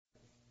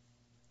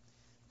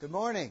Good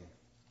morning.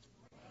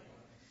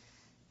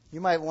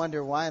 You might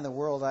wonder why in the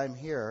world I'm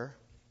here.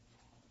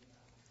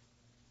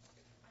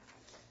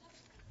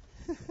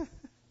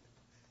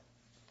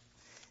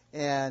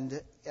 And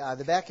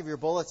the back of your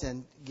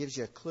bulletin gives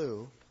you a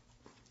clue.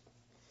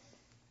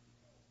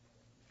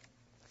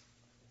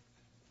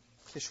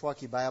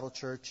 Kishwaukee Bible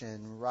Church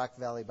and Rock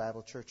Valley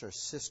Bible Church are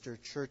sister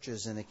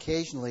churches, and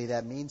occasionally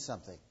that means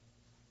something.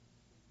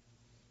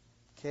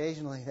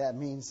 Occasionally that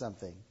means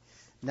something.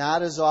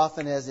 Not as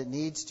often as it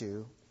needs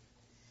to.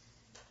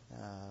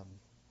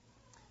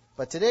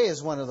 But today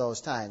is one of those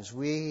times.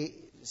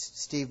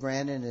 Steve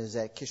Brandon is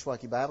at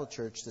Kishwaukee Bible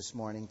Church this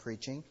morning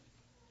preaching.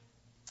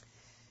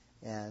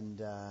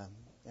 And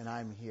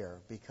I'm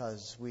here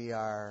because we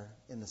are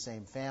in the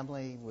same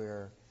family.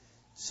 We're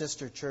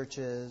sister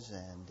churches,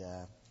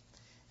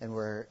 and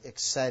we're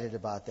excited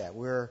about that.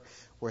 We're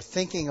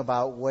thinking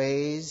about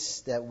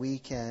ways that we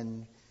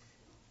can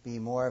be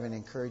more of an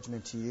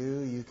encouragement to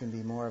you. You can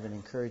be more of an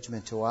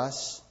encouragement to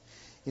us.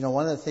 You know,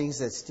 one of the things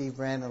that Steve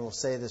Brandon will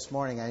say this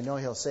morning, I know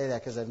he'll say that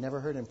because I've never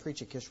heard him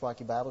preach at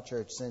Kishwaukee Bible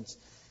Church since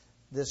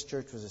this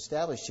church was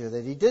established here,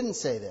 that he didn't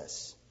say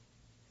this.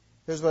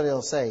 Here's what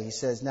he'll say. He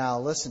says, now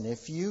listen,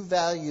 if you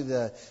value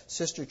the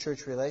sister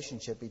church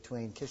relationship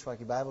between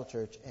Kishwaukee Bible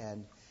Church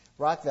and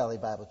Rock Valley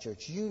Bible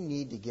Church, you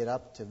need to get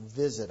up to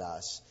visit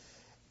us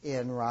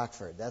in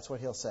Rockford. That's what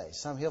he'll say.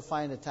 He'll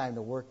find a time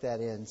to work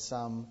that in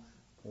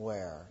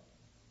somewhere.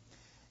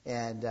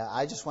 And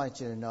I just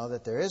want you to know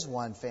that there is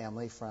one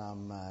family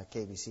from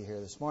KBC here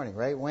this morning,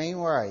 right? Wayne,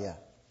 where are you?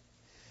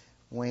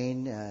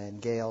 Wayne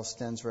and Gail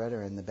Stensred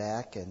are in the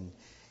back, and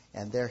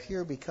they're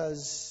here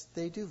because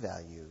they do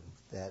value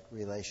that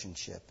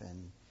relationship,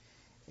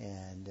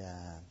 and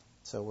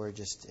so we're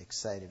just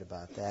excited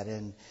about that.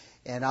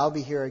 And I'll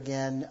be here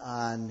again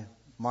on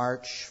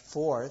March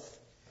 4th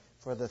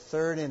for the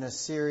third in a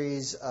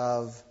series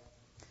of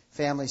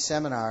family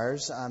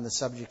seminars on the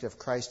subject of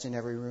Christ in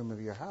every room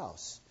of your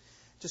house.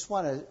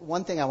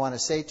 One thing I want to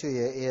say to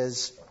you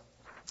is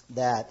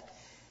that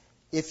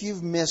if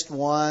you've missed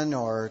one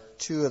or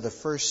two of the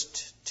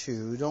first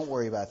two, don't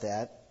worry about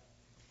that.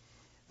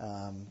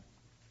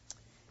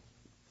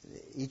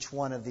 Each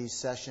one of these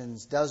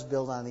sessions does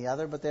build on the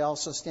other, but they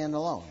also stand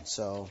alone.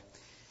 So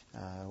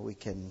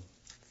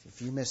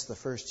if you missed the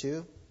first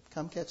two,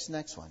 come catch the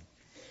next one.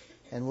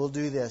 And we'll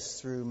do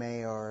this through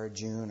May or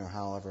June or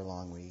however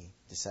long we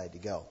decide to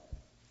go.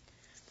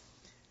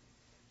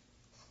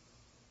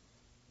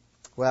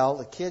 Well,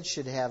 the kids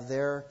should have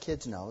their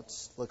kids'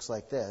 notes. Looks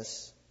like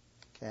this.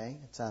 Okay,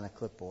 it's on a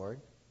clipboard.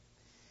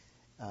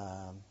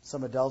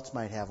 Some adults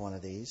might have one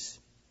of these.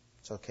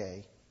 It's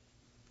okay.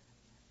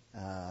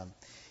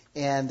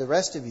 And the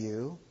rest of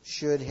you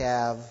should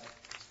have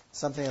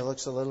something that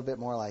looks a little bit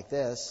more like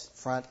this,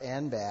 front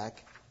and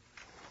back.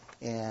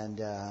 And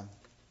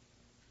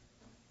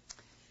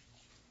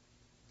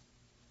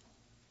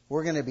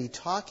we're going to be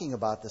talking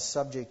about the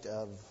subject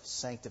of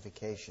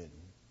sanctification.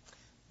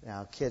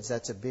 Now, kids,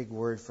 that's a big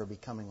word for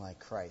becoming like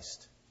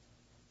Christ.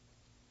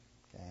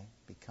 Okay?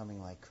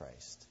 Becoming like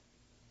Christ.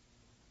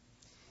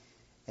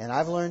 And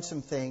I've learned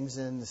some things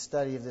in the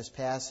study of this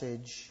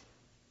passage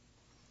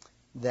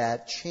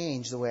that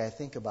change the way I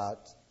think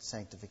about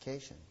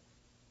sanctification.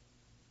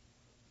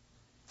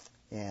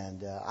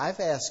 And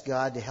I've asked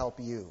God to help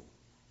you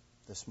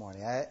this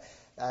morning.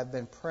 I've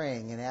been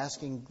praying and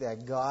asking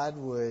that God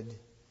would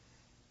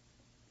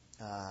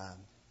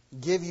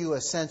give you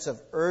a sense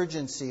of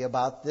urgency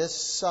about this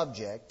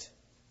subject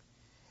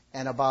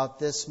and about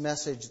this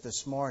message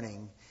this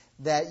morning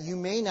that you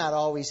may not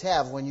always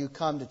have when you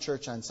come to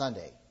church on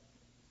Sunday.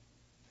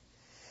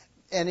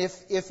 And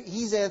if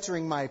He's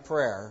answering my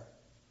prayer,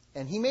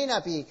 and He may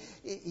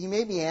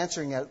be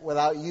answering it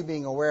without you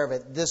being aware of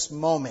it this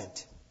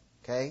moment,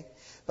 okay?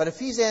 But if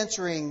He's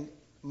answering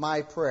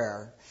my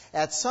prayer,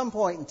 at some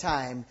point in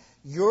time,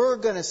 you're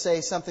going to say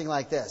something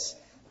like this: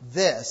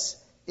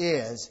 this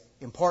is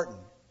important.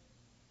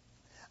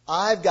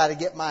 I've got to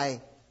get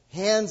my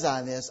hands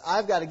on this.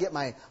 I've got to get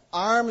my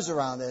arms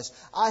around this.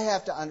 I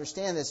have to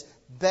understand this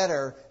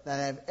better than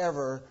I've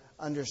ever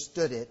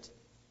understood it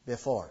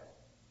before.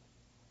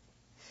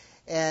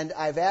 And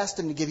I've asked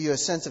Him to give you a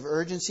sense of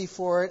urgency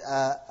for it,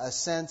 a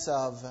sense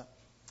of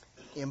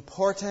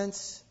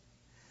importance,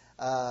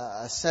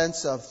 a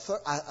sense of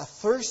a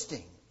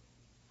thirsting.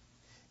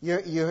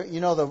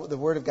 You know the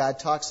Word of God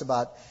talks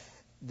about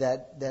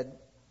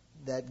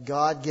that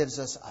God gives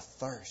us a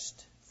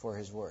thirst for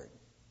His Word.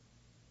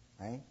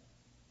 Right?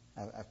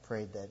 I've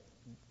prayed that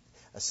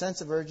a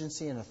sense of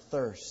urgency and a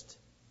thirst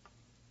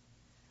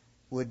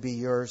would be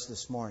yours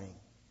this morning.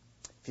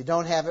 If you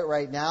don't have it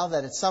right now,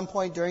 that at some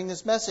point during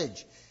this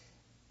message,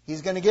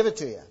 He's going to give it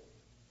to you.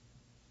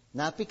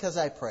 Not because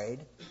I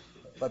prayed,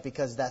 but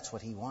because that's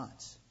what He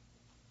wants.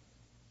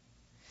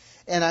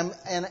 And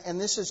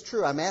this is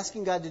true. I'm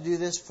asking God to do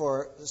this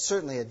for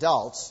certainly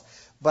adults,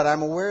 but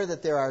I'm aware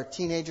that there are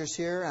teenagers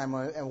here. I'm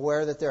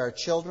aware that there are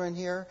children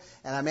here,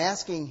 and I'm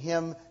asking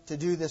Him to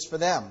do this for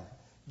them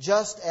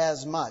just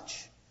as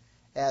much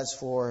as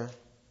for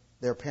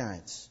their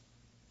parents.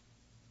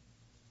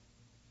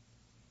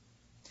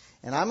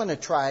 And I'm going to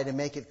try to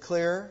make it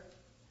clear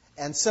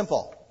and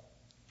simple.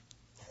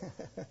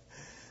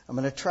 I'm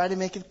going to try to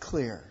make it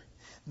clear.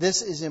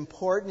 This is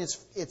important.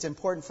 It's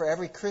important for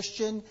every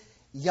Christian,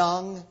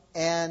 young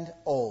and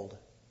old.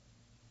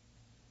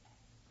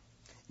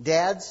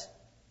 Dads,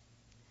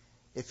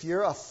 if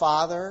you're a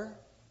father,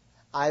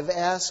 I've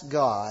asked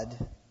God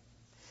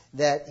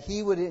that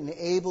He would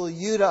enable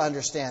you to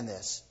understand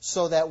this,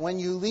 so that when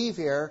you leave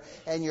here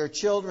and your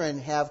children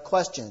have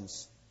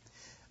questions,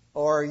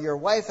 or your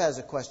wife has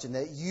a question,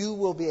 that you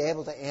will be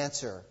able to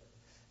answer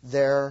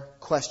their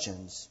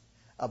questions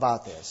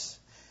about this.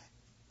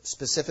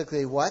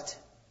 Specifically what?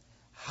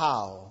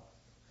 How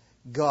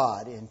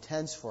God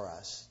intends for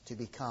us to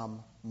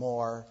become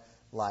more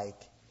like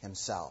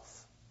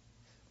Himself.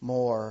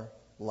 More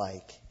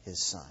like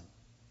His Son.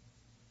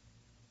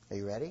 Are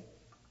you ready?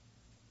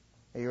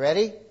 Are you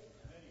ready?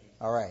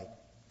 All right.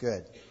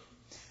 Good.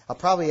 I'll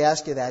probably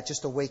ask you that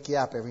just to wake you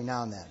up every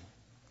now and then.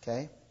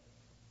 Okay?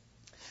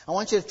 I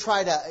want you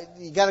to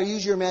you got to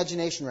use your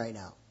imagination right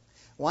now.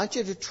 I want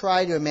you to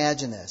try to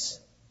imagine this.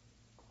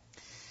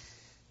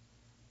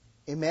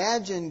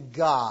 Imagine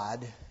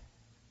God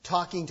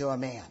talking to a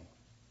man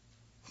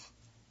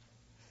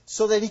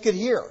so that he could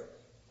hear.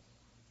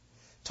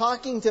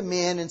 Talking to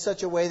man in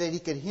such a way that he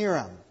could hear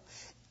him.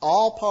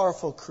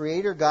 All-powerful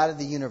Creator God of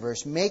the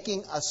universe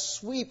making a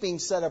sweeping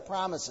set of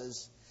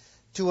promises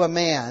to a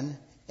man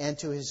and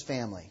to his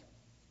family.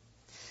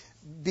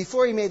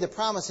 Before He made the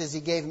promises,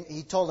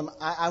 He told him,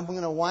 I'm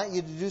going to want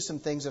you to do some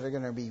things that are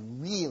going to be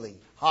really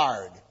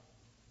hard.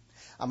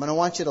 I'm going to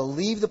want you to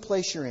leave the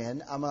place you're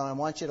in. I'm going to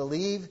want you to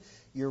leave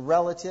your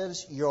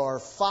relatives, your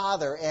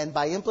father, and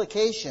by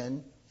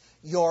implication,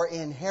 your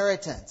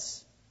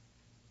inheritance.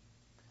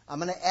 I'm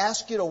going to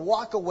ask you to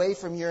walk away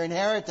from your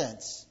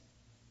inheritance.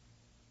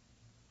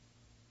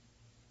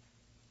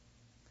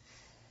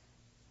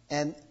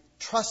 And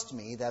trust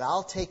me that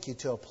I'll take you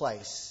to a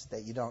place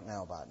that you don't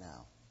know about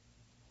now.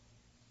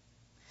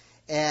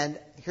 And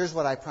here's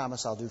what I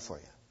promise I'll do for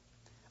you.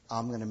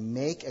 I'm going to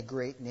make a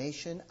great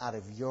nation out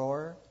of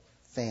your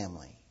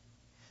family.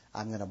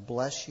 I'm going to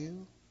bless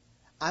you.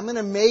 I'm going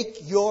to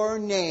make your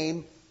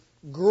name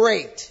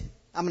great.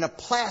 I'm going to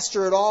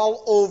plaster it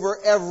all over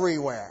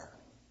everywhere.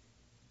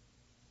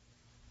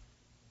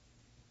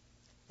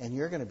 And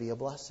you're going to be a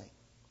blessing.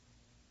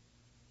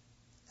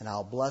 And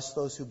I'll bless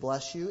those who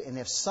bless you. And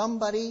if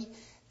somebody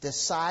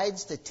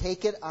decides to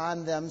take it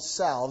on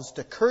themselves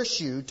to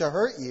curse you, to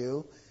hurt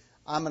you,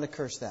 I'm going to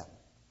curse them.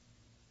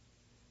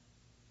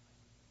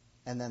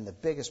 And then the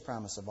biggest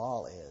promise of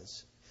all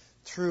is,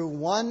 through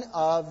one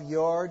of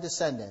your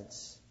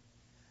descendants,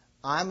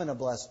 I'm going to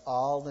bless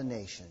all the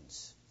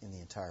nations in the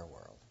entire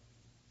world.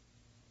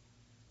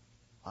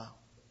 Wow.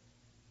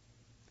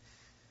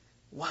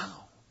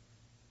 Wow.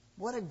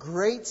 What a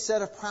great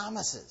set of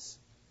promises.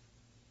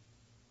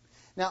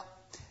 Now,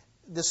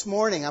 this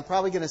morning, I'm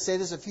probably going to say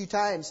this a few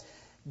times,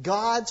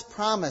 God's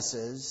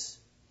promises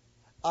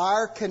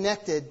are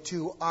connected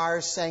to our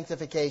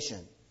sanctification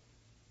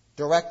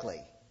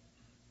directly.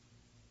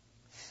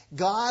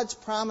 God's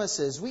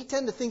promises, we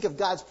tend to think of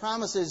God's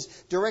promises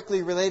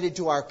directly related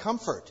to our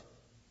comfort.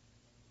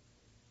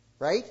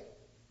 Right?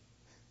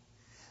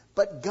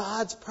 But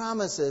God's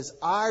promises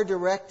are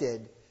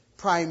directed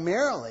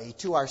primarily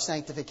to our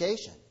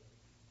sanctification.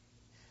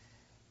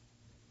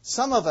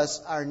 Some of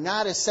us are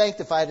not as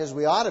sanctified as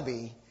we ought to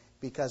be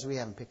because we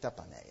haven't picked up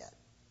on that yet.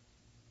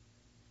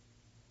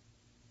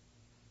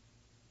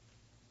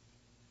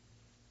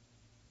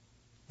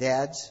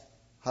 Dads,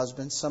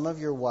 husbands, some of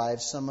your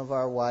wives, some of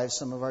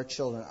our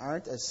children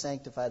aren't as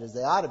sanctified as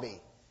they ought to be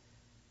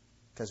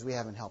because we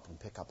haven't helped them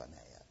pick up on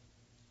that yet.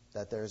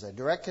 That there's a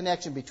direct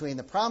connection between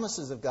the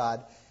promises of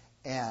God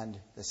and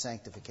the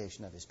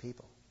sanctification of His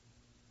people.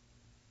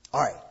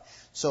 All right.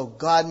 So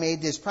God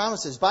made these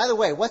promises. By the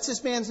way, what's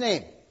this man's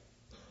name?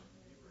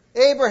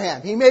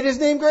 Abraham. He made his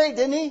name great,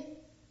 didn't he?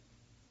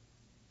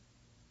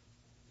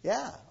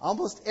 Yeah.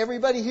 Almost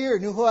everybody here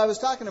knew who I was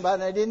talking about,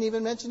 and I didn't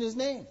even mention his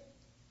name.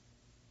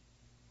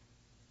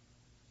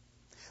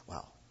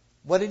 Well,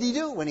 what did he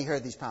do when he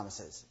heard these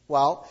promises?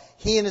 Well,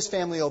 he and his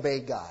family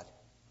obeyed God.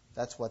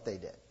 That's what they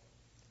did.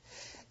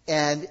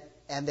 And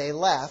they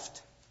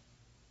left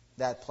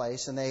that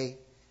place and they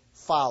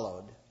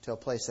followed to a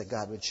place that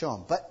God would show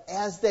them. But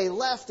as they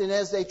left and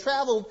as they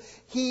traveled,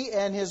 he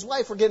and his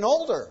wife were getting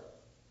older.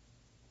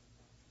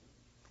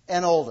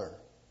 And older.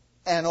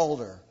 And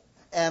older.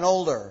 And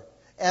older.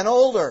 And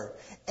older.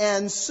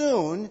 And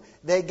soon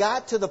they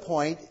got to the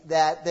point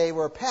that they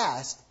were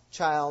past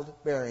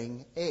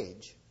childbearing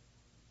age.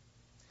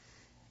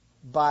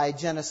 By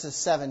Genesis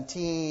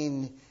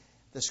 17,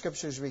 the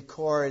Scriptures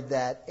record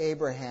that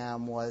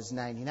Abraham was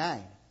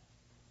 99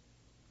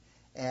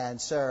 and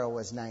Sarah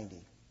was 90.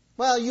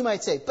 Well, you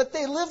might say, but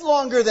they lived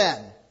longer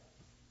then.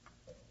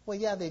 Well,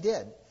 yeah, they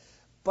did.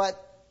 But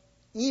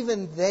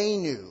even they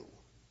knew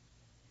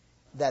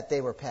that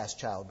they were past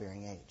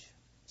childbearing age.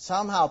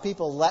 Somehow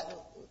people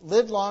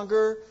lived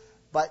longer,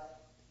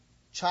 but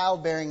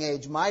childbearing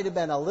age might have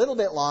been a little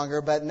bit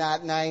longer, but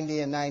not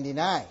 90 and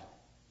 99.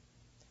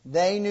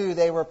 They knew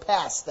they were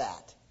past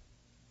that.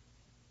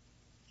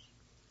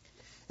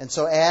 And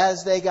so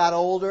as they got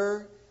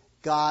older,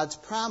 God's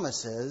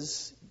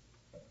promises,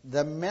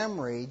 the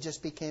memory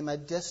just became a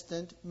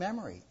distant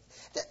memory.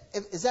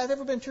 Has that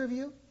ever been true of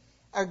you?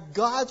 Are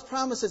God's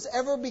promises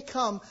ever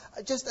become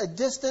just a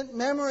distant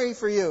memory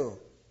for you?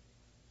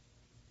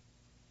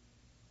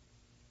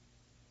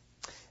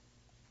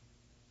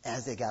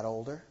 As they got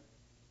older,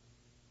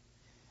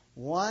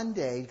 one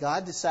day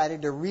God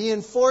decided to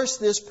reinforce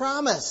this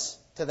promise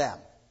to them,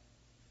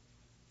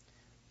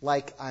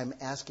 like I'm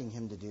asking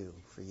Him to do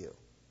for you.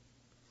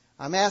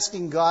 I'm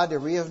asking God to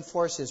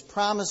reinforce His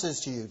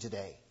promises to you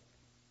today.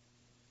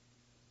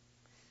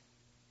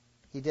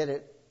 He did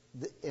it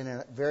in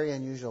a very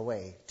unusual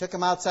way. Took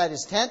him outside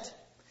his tent,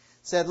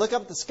 said, look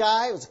up at the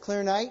sky. It was a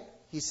clear night.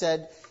 He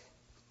said,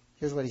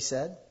 here's what he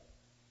said.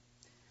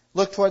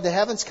 Look toward the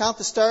heavens, count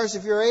the stars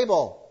if you're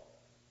able.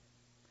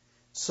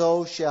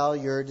 So shall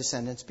your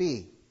descendants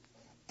be.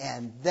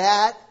 And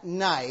that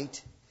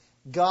night,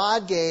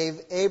 God gave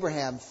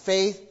Abraham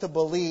faith to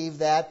believe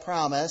that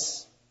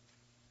promise,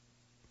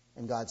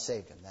 and God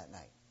saved him that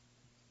night.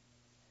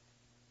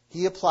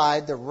 He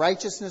applied the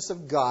righteousness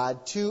of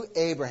God to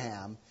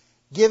Abraham,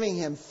 giving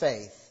him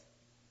faith,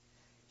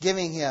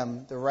 giving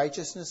him the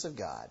righteousness of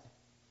God,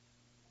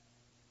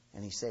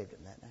 and He saved him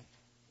that night.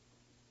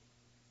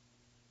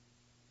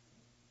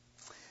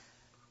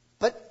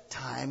 But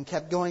time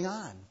kept going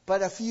on.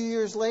 But a few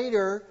years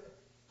later,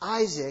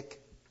 Isaac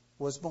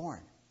was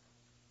born.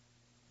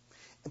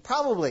 And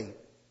probably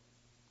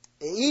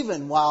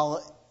even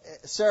while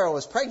Sarah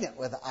was pregnant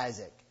with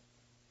Isaac,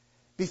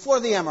 before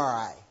the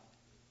MRI.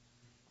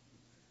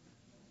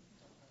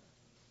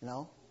 You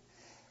know?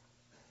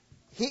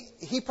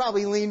 He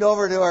probably leaned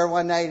over to her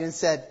one night and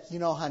said, you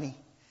know, honey,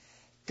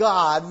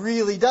 God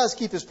really does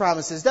keep His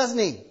promises, doesn't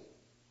He?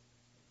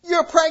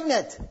 You're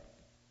pregnant.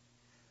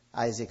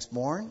 Isaac's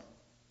born.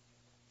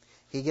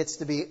 He gets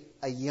to be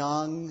a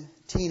young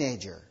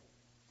teenager.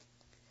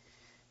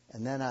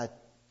 And then a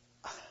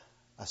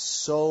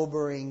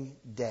sobering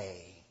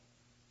day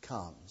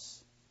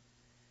comes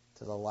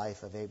to the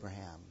life of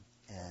Abraham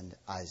and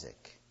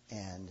Isaac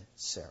and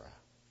Sarah.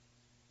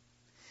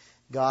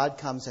 God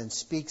comes and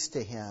speaks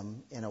to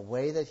him in a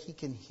way that he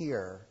can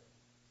hear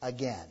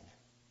again.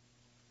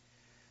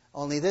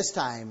 Only this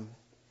time,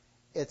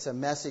 it's a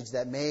message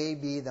that may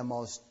be the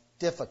most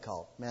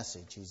difficult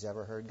message he's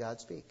ever heard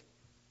God speak.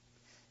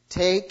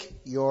 Take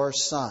your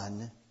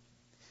son,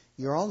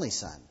 your only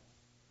son,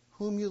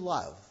 whom you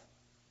love,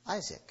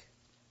 Isaac.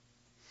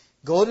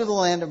 Go to the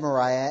land of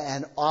Moriah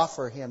and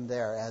offer him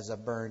there as a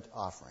burnt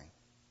offering.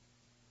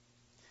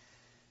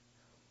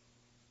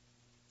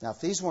 Now, if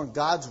these weren't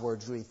God's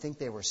words, we'd think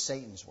they were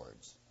Satan's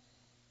words.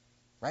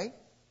 Right?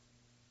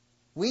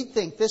 We'd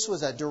think this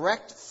was a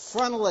direct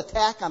frontal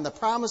attack on the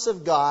promise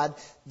of God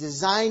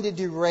designed to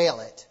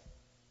derail it.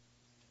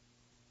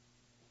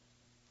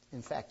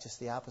 In fact, just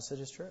the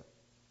opposite is true.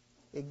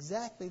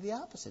 Exactly the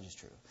opposite is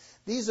true.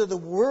 These are the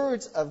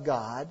words of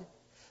God,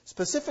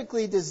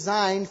 specifically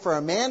designed for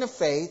a man of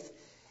faith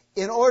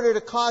in order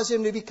to cause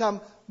him to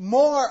become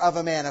more of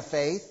a man of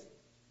faith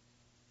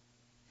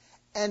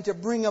and to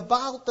bring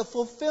about the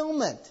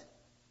fulfillment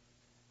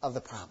of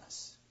the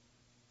promise.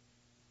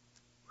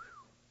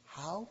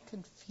 How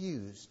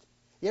confused.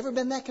 You ever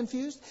been that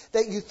confused?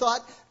 That you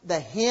thought the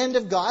hand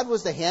of God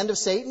was the hand of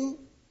Satan?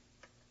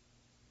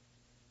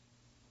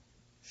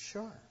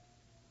 Sure.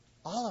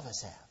 All of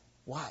us have.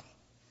 Why?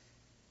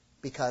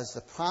 Because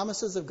the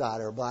promises of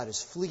God are about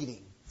as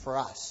fleeting for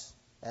us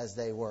as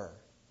they were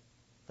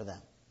for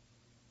them.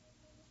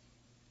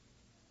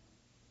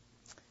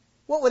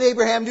 What would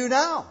Abraham do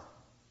now?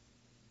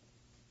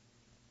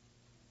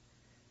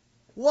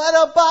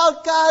 What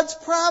about God's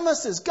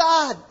promises?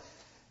 God,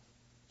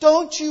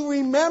 don't you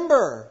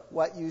remember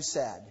what you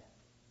said?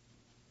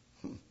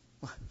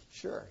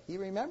 Sure, He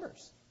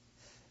remembers.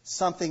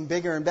 Something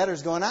bigger and better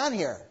is going on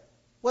here.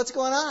 What's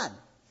going on?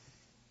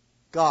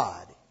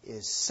 God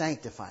is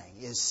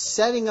sanctifying, is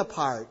setting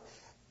apart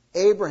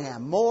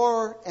Abraham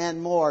more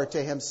and more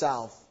to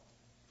Himself.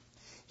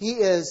 He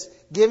is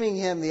giving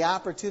him the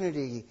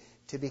opportunity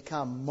to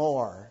become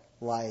more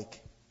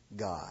like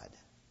God.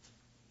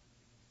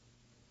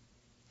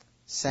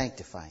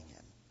 Sanctifying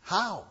him.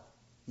 How,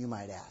 you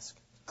might ask?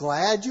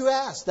 Glad you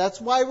asked.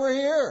 That's why we're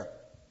here.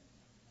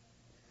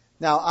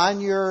 Now, on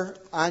your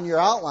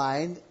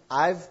outline,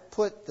 I've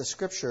put the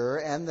scripture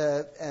and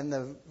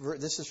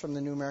this is from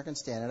the New American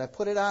Standard. I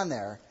put it on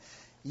there.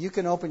 You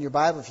can open your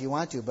Bible if you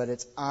want to, but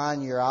it's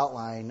on your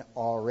outline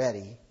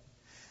already.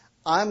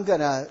 I'm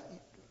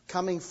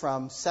coming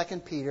from 2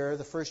 Peter,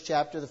 the first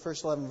chapter, the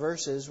first 11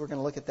 verses. We're going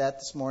to look at that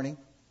this morning.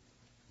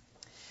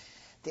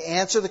 To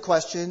answer the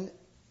question,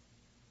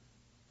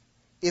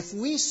 if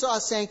we saw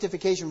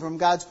sanctification from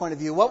God's point of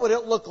view, what would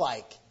it look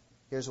like?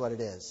 Here's what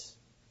it is.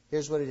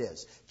 Here's what it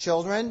is.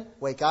 Children,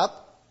 wake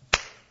up.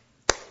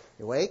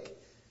 You awake?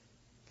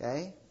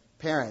 Okay?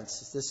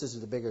 Parents, this is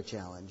the bigger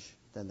challenge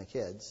than the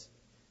kids.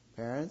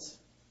 Parents,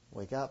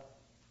 wake up.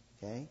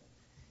 Okay?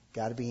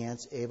 Got to be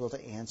able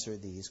to answer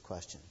these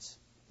questions.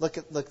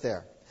 Look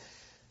there.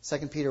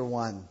 2 Peter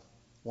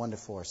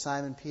 1:1-4.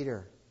 Simon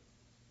Peter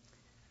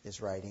is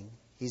writing.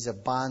 He's a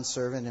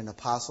bondservant and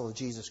apostle of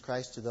Jesus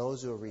Christ to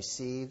those who have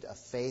received a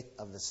faith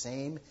of the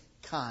same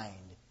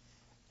kind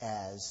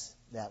as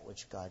that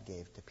which God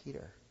gave to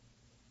Peter,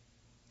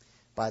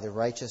 by the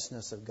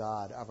righteousness of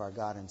God, of our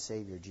God and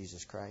Savior,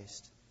 Jesus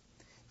Christ.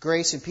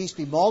 Grace and peace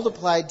be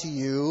multiplied to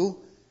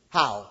you.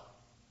 How?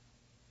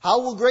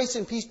 How will grace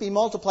and peace be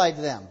multiplied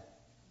to them?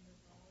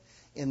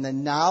 In the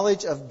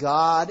knowledge of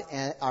God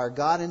and our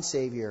God and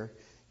Savior,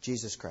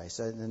 Jesus Christ.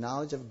 In the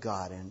knowledge of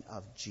God and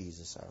of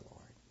Jesus our Lord.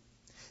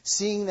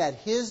 Seeing that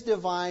His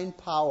divine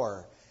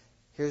power,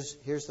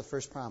 here's the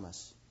first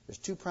promise. There's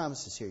two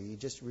promises here. You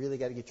just really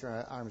got to get your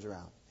arms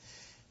around.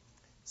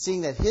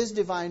 Seeing that His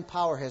divine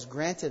power has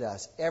granted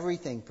us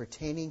everything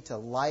pertaining to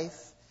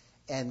life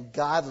and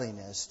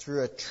godliness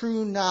through a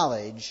true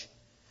knowledge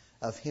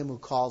of Him who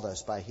called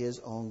us by His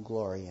own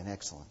glory and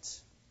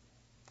excellence.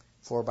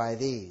 For by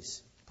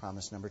these,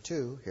 promise number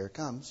 2, here it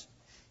comes,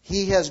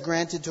 He has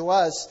granted to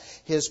us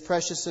His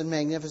precious and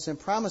magnificent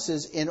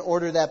promises in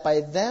order that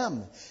by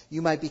them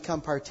you might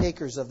become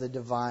partakers of the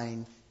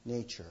divine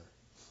nature,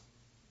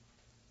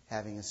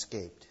 having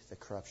escaped the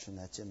corruption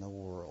that's in the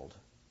world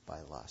by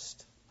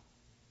lust.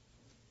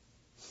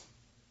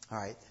 All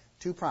right,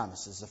 2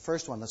 promises. The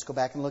first one, let's go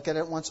back and look at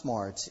it once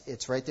more.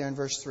 It's right there in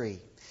verse 3.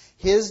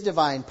 His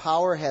divine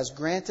power has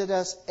granted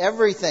us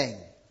everything.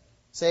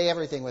 Say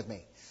everything with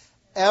me.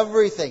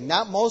 Everything.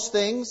 Not most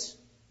things.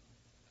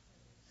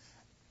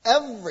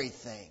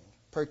 Everything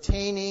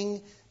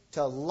pertaining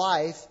to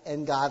life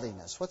and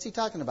godliness. What's he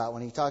talking about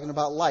when he's talking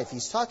about life?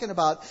 He's talking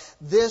about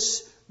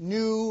this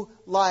new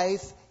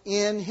life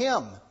in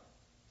Him.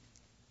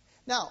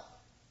 Now,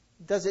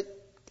 does it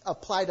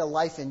apply to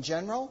life in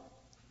general?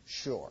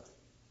 Sure.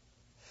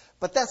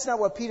 But that's not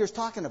what Peter's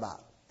talking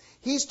about.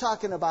 He's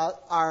talking about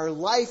our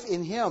life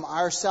in Him,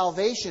 our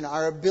salvation,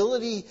 our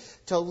ability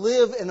to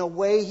live in a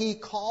way He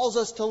calls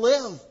us to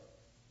live.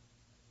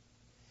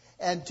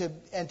 And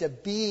to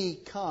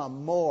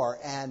become more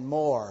and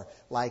more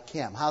like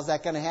Him. How's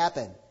that going to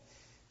happen?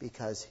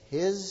 Because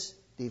His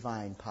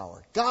divine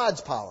power,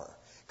 God's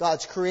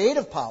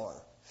creative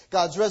power,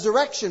 God's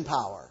resurrection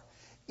power,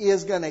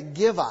 is going to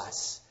give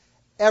us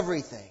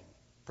everything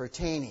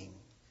pertaining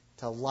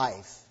to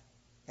life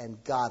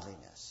and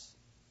godliness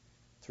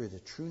through the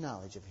true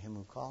knowledge of Him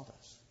who called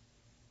us.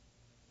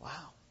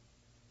 Wow.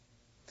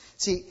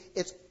 See,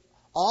 it's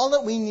all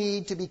that we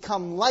need to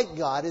become like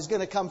God is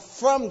going to come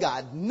from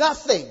God.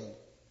 Nothing,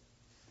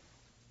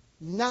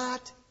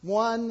 not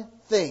one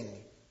thing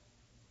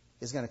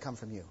is going to come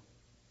from you.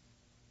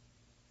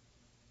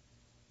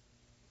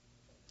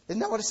 Isn't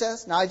that what it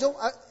says? Now,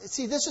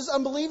 see, this is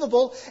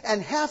unbelievable,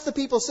 and half the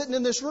people sitting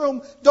in this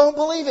room don't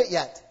believe it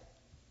yet.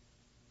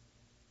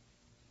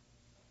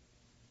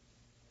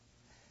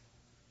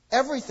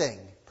 Everything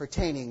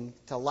pertaining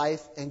to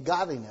life and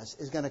godliness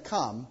is going to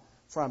come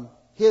from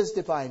His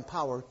divine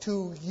power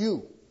to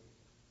you.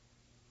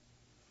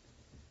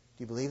 Do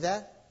you believe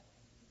that?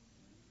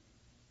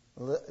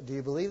 Do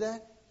you believe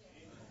that?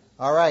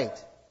 All right.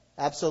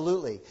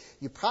 Absolutely.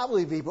 You'd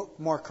probably be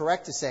more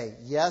correct to say,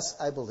 yes,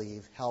 I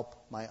believe, help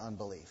my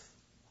unbelief.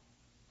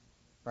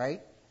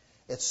 Right?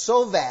 It's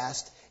so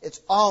vast, it's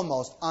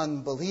almost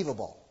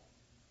unbelievable.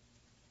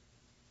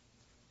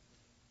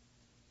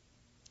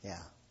 Yeah.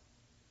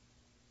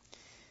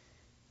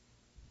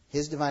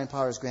 His divine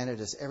power has granted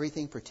us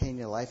everything pertaining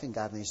to life and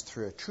godliness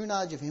through a true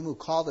knowledge of Him who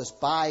called us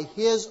by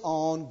His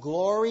own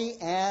glory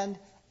and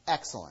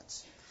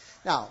excellence.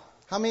 Now,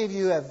 how many of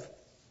you have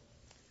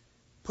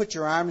put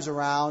your arms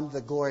around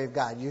the glory of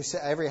God? You say,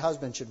 every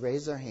husband should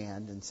raise their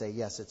hand and say,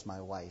 yes, it's my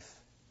wife.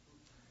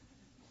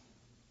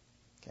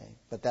 Okay,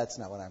 but that's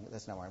not where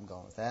I'm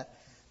going with that.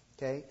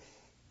 Okay,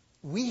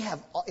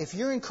 if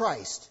you're in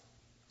Christ,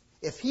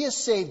 if He has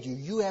saved you,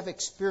 you have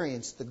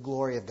experienced the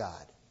glory of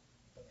God.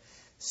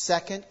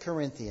 2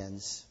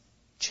 Corinthians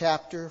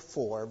chapter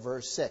 4,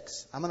 verse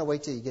 6. I'm going to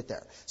wait till you get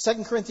there.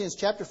 2 Corinthians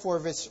chapter 4,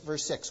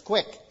 verse 6.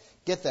 Quick,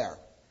 get there.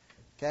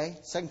 Okay?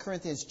 2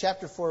 Corinthians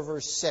chapter 4,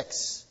 verse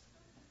 6.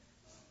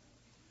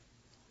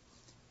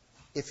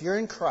 If you're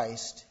in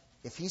Christ,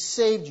 if He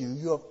saved you,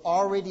 you have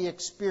already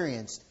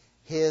experienced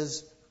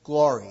His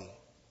glory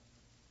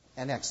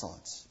and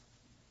excellence.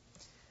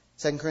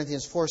 2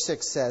 Corinthians 4,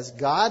 6 says,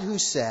 God who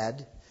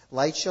said,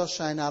 light shall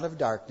shine out of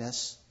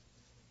darkness,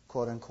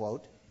 quote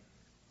unquote,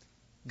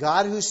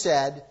 God who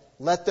said,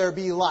 let there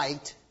be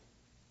light,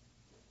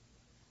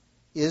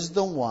 is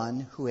the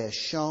one who has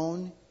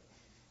shown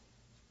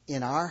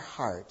in our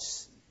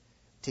hearts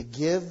to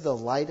give the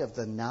light of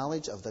the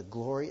knowledge of the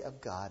glory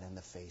of God in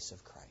the face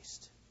of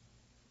Christ.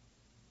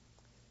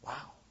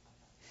 Wow.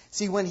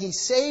 See, when He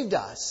saved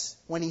us,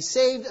 when He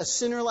saved a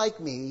sinner like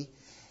me,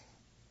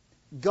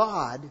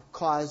 God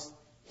caused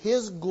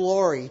His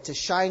glory to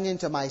shine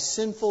into my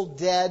sinful,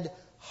 dead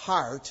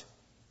heart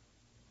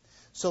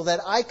so that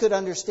I could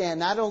understand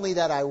not only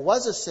that I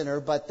was a sinner,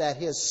 but that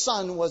His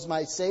Son was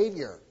my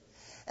Savior.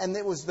 And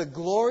it was the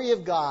glory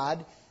of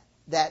God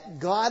that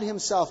God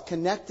Himself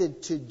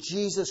connected to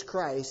Jesus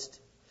Christ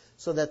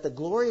so that the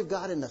glory of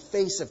God in the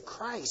face of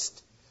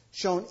Christ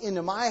shone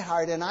into my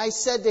heart. And I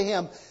said to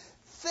him,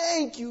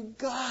 thank you,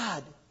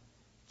 God.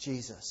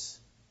 Jesus,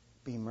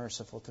 be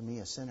merciful to me,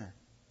 a sinner.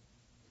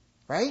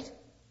 Right?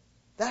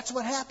 That's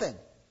what happened.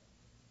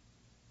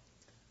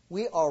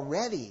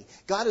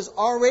 God has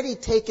already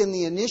taken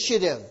the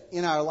initiative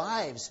in our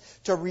lives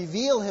to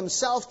reveal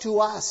himself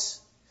to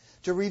us,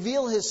 to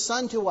reveal his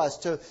Son to us,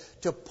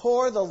 to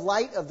pour the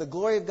light of the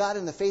glory of God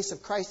in the face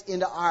of Christ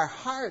into our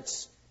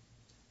hearts.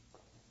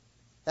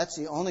 That's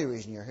the only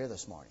reason you're here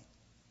this morning,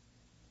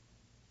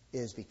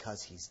 is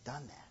because he's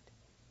done that.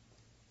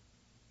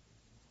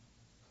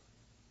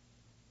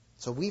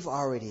 So we've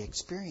already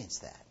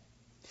experienced that.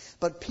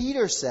 But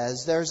Peter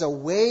says there's a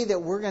way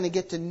that we're going to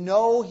get to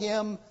know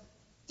him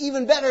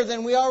even better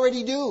than we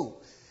already do.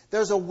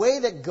 There's a way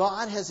that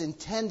God has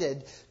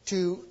intended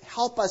to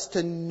help us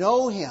to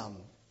know him,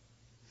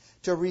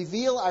 to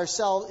reveal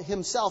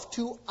himself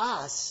to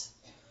us.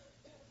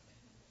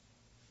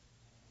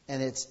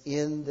 And it's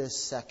in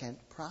this second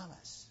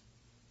promise.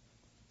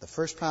 The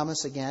first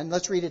promise again,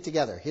 let's read it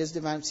together. His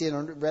divine, see it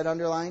red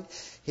underlined?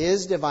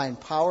 His divine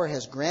power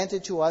has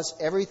granted to us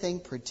everything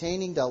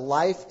pertaining to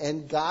life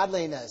and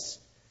godliness.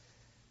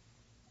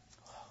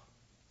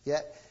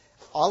 Yet,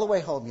 all the way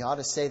home, you ought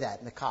to say that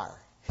in the car.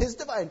 His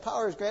divine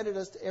power has granted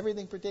us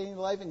everything pertaining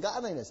to life and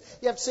godliness.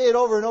 You have to say it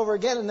over and over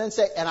again and then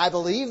say, and I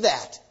believe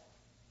that.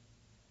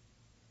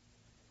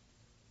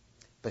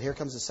 But here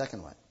comes the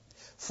second one.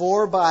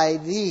 For by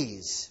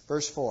these,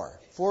 verse 4,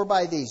 for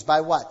by these,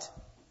 by what?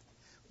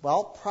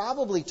 Well,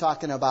 probably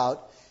talking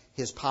about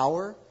his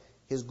power,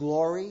 his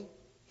glory,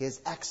 his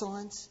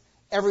excellence,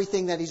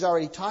 everything that he's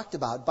already talked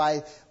about.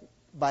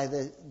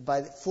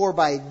 For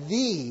by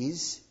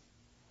these,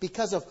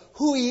 because of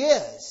who he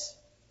is.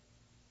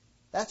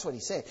 That's what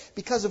he's saying.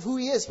 Because of who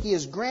he is, he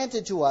has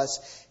granted to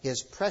us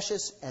his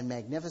precious and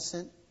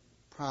magnificent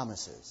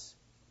promises.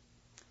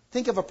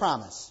 Think of a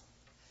promise.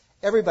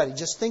 Everybody,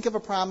 just think of a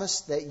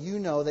promise that you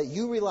know, that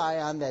you rely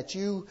on,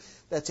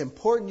 that's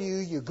important to you.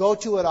 You go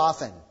to it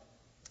often.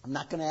 I'm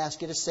not going to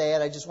ask you to say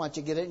it. I just want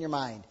you to get it in your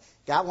mind.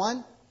 Got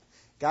one?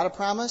 Got a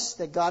promise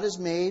that God has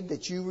made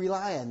that you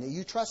rely on, that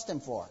you trust him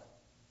for?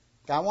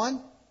 Got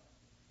one?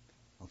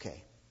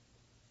 Okay.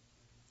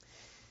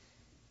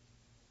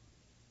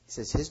 He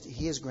says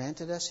he has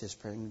granted us his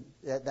presence.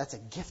 That's a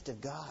gift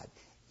of God.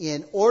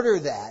 In order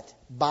that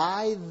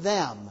by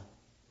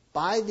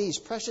these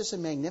precious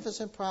and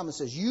magnificent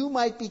promises, you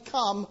might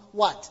become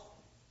what?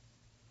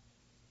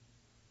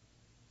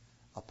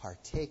 A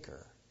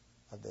partaker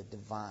of the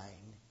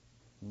divine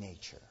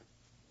nature.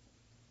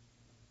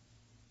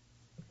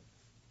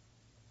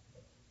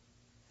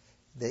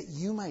 That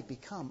you might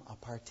become a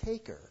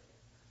partaker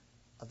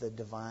of the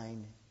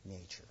divine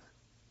nature.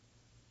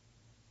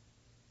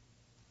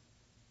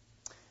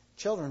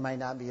 Children might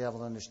not be able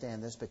to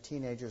understand this, but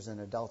teenagers and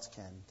adults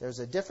can. There's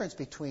a difference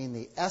between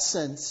the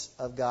essence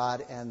of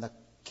God and the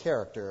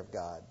character of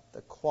God,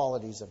 the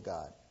qualities of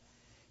God.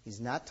 He's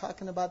not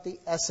talking about the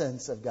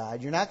essence of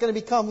God. You're not going to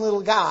become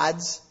little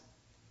gods.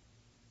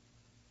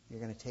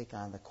 You're going to take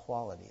on the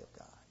quality of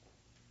God.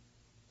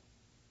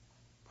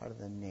 Part of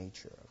the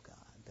nature of God,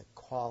 the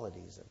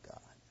qualities of God.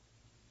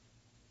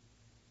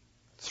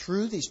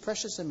 Through these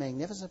precious and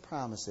magnificent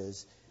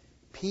promises,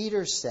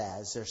 Peter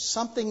says there's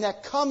something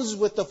that comes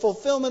with the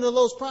fulfillment of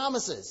those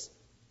promises.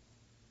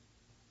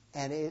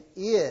 And it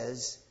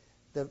is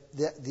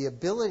the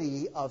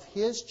ability of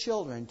his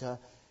children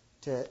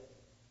to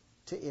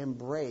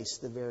embrace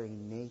the very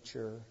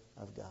nature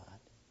of God.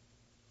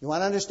 You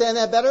want to understand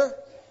that better?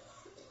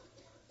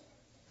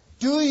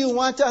 Do you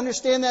want to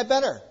understand that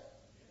better?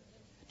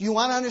 Do you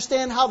want to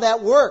understand how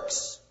that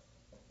works?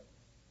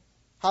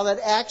 How that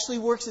actually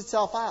works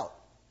itself out?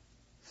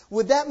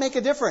 Would that make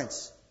a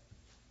difference?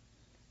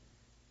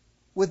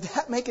 Would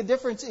that make a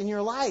difference in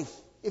your life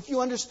if you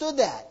understood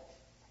that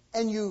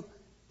and you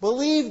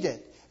believed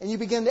it and you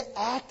began to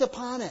act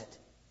upon it?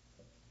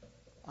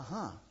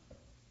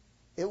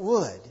 It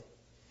would.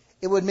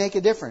 It would make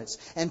a difference.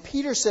 And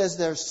Peter says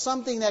there's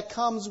something that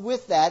comes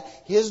with that,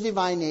 his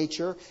divine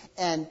nature.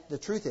 And the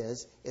truth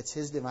is, it's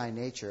his divine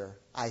nature,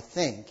 I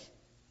think,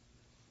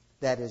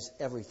 that is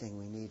everything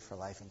we need for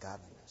life and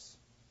godliness.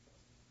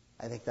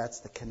 I think that's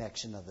the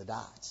connection of the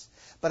dots.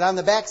 But on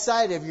the back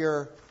side of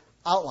your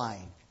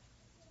outline,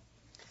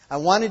 I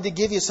wanted to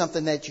give you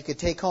something that you could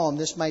take home.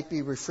 This might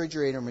be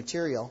refrigerator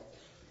material.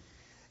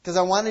 Because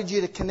I wanted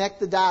you to connect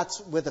the dots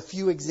with a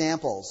few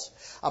examples.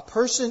 A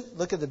person,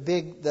 look at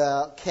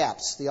the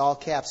caps, the all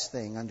caps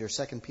thing under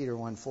 2 Peter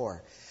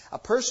 1:4. A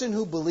person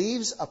who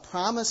believes a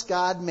promise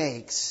God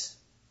makes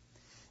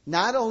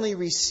not only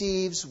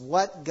receives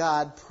what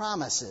God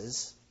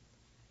promises,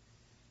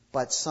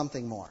 but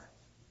something more.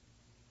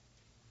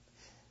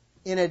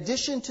 In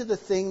addition to the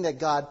thing that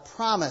God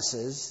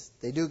promises,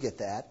 they do get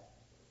that,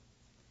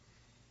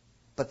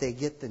 but they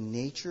get the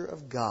nature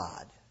of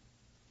God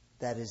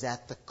that is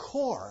at the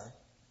core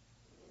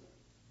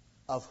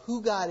of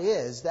who God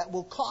is that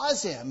will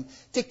cause him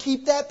to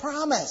keep that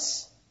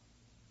promise.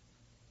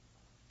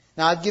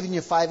 Now, I've given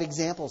you 5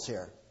 examples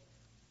here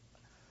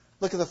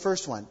Look at the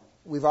first one.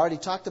 We've already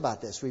talked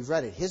about this. We've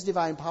read it. His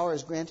divine power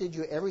has granted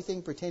you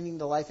everything pertaining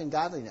to life and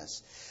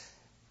godliness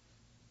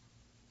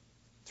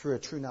through a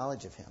true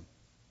knowledge of Him.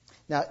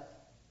 Now,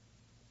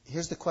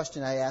 here's the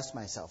question I asked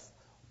myself.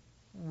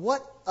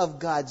 What of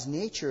God's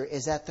nature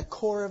is at the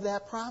core of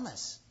that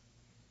promise?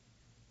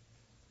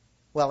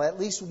 Well, at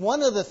least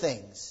one of the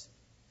things,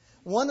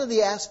 one of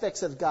the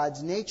aspects of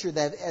God's nature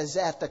that is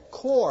at the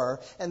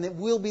core and that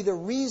will be the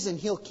reason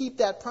He'll keep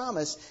that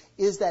promise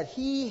is that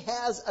He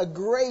has a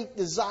great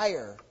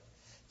desire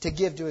to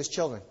give to His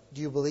children.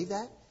 Do you believe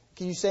that?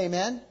 Can you say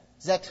amen?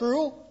 Is that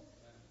true?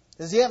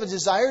 Does He have a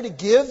desire to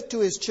give to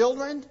His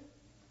children?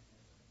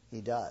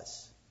 He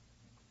does.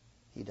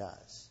 He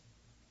does.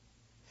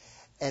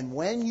 And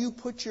when you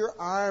put your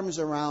arms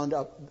around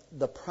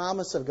the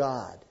promise of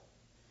God,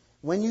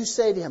 when you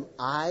say to Him,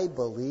 I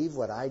believe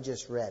what I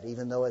just read,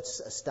 even though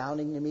it's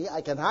astounding to me, I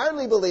can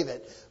hardly believe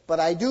it, but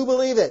I do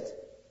believe it.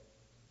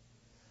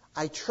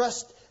 I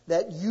trust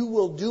that you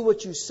will do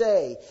what you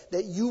say,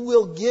 that you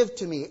will give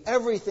to me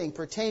everything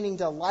pertaining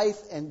to life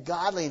and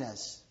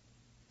godliness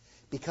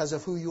because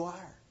of who you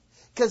are.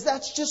 Because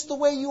that's just the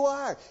way you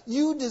are.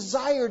 You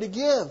desire to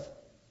give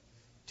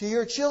to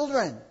your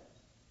children.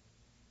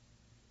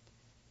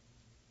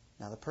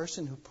 Now, the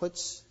person who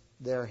puts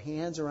their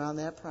hands around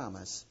that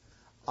promise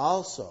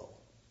also,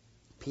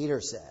 Peter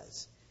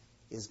says,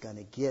 is going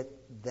to get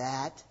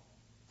that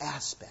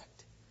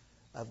aspect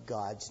of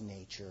God's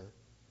nature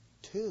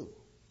too.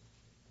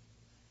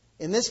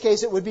 In this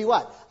case, it would be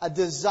what? A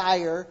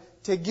desire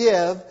to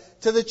give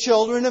to the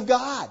children of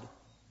God.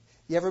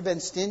 You ever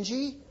been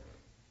stingy?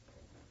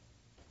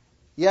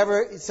 You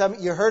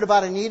heard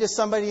about a need of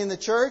somebody in the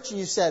church and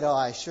you said, oh,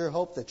 I sure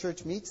hope the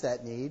church meets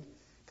that need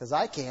because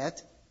I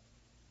can't.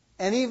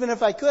 And even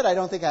if I could, I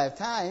don't think I have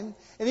time.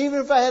 And even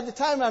if I had the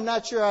time, I'm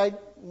not sure I'd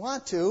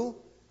want to.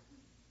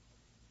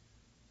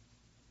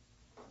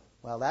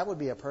 Well, that would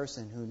be a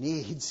person who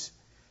needs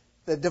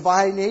the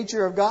divine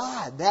nature of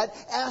God. That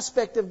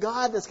aspect of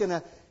God that's going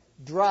to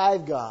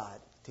drive God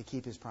to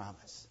keep His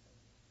promise.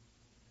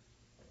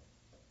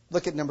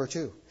 Look at number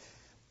 2.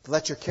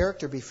 Let your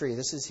character be free.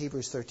 This is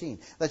Hebrews 13.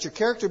 Let your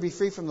character be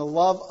free from the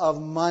love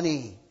of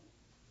money.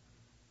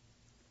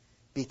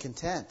 Be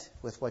content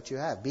with what you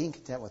have. Being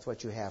content with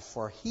what you have.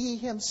 For He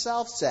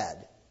Himself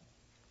said,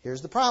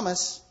 here's the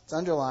promise, it's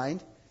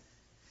underlined,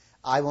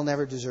 I will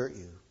never desert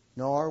you,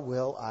 nor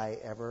will I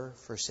ever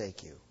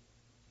forsake you.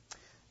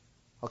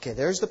 Okay,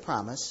 there's the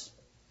promise.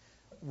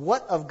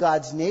 What of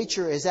God's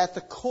nature is at the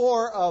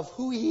core of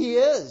who He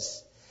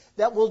is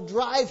that will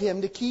drive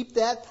Him to keep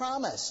that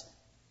promise?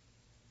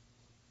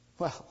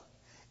 Well,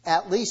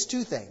 at least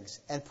 2 things,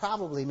 and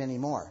probably many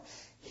more.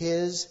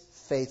 His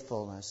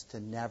faithfulness to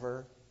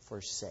never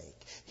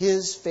forsake.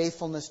 His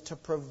faithfulness to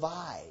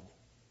provide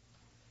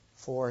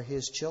for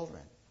His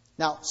children.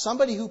 Now,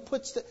 somebody who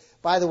puts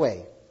by the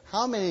way,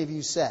 how many of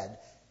you said,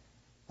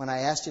 when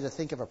I asked you to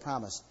think of a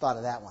promise, thought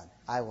of that one?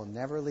 I will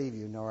never leave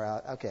you, nor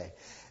out. Okay.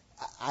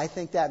 I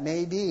think that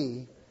may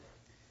be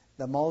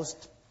the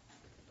most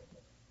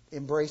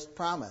embraced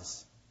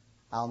promise.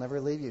 I'll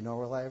never leave you,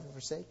 nor will I ever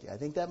forsake you. I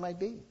think that might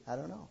be. I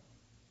don't know.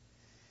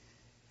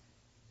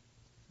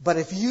 But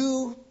if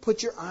you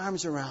put your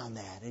arms around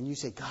that and you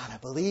say, God, I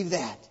believe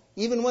that.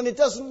 Even when it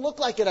doesn't look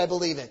like it, I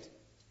believe it.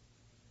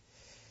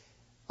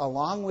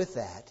 Along with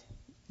that,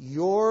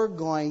 you're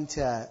going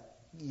to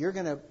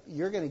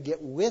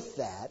get with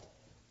that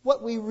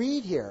what we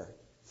read here,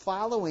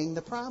 following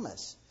the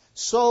promise.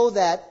 So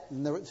that,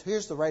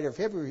 here's the writer of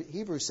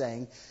Hebrews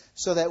saying,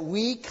 so that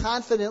we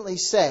confidently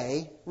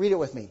say, read it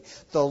with me,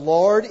 the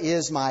Lord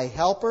is my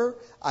helper,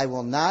 I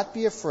will not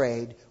be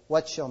afraid,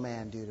 what shall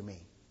man do to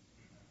me?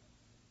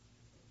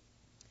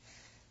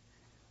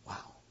 Wow.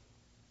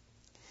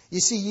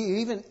 You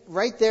see, even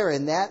right there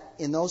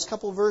in those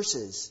couple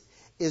verses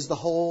is the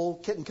whole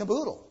kit and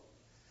caboodle.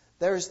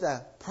 There's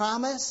the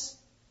promise.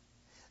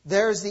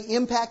 There's the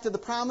impact of the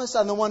promise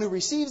on the one who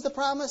receives the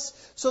promise,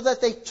 so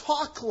that they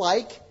talk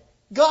like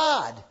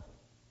God.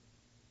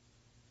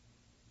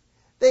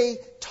 They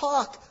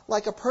talk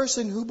like a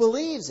person who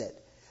believes it,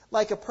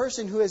 like a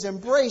person who has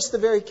embraced the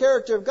very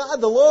character of God.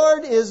 The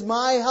Lord is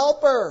my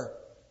helper.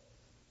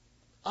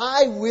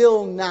 I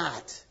will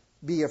not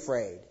be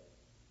afraid,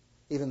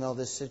 even though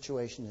this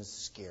situation is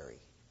scary.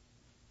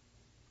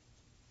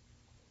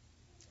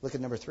 Look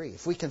at number 3.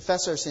 If we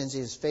confess our sins,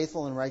 He is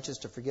faithful and righteous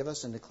to forgive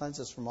us and to cleanse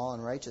us from all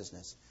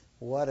unrighteousness.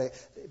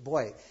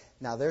 Boy,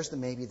 now there's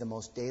maybe the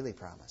most daily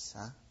promise,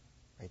 huh?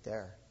 Right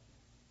there.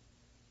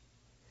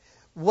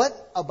 What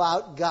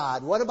about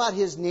God? What about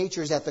His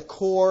nature is at the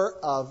core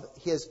of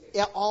His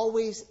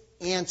always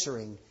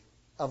answering,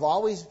 of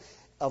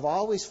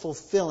always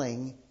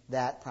fulfilling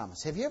that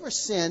promise? Have you ever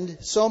sinned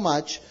so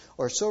much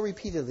or so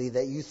repeatedly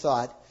that you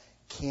thought,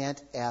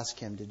 can't ask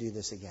Him to do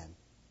this again?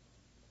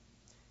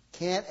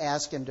 Can't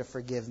ask Him to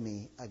forgive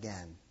me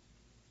again?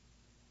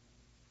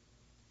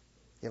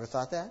 You ever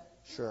thought that?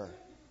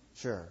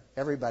 Sure.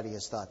 Everybody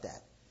has thought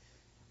that.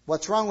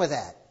 What's wrong with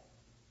that?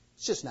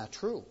 It's just not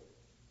true.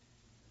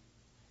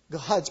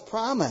 God's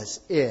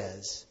promise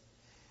is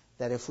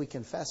that if we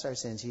confess our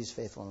sins, He's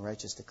faithful and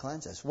righteous to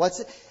cleanse us.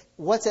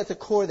 What's at the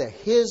core there?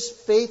 His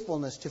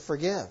faithfulness to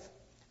forgive.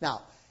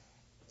 Now,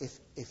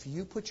 if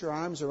you put your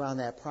arms around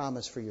that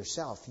promise for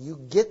yourself, you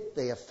get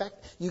the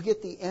effect, you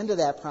get the end of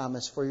that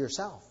promise for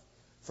yourself.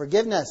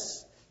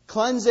 Forgiveness,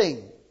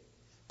 cleansing,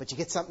 but you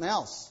get something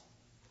else.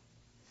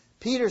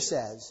 Peter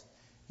says,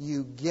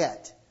 you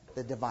get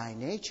the divine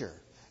nature.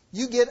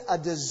 You get a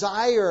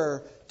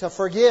desire to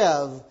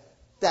forgive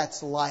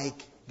that's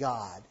like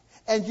God.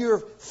 And your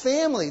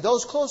family,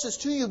 those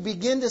closest to you,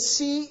 begin to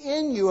see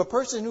in you a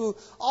person who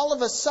all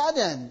of a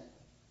sudden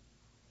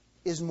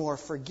is more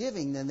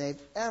forgiving than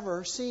they've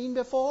ever seen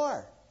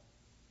before.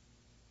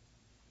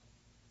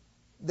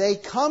 They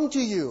come to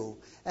you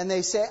and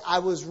they say, I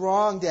was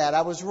wrong, Dad.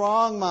 I was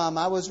wrong, Mom.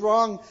 I was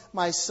wrong,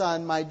 my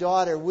son, my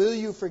daughter. Will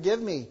you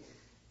forgive me?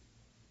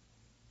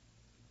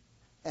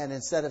 And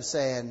instead of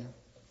saying,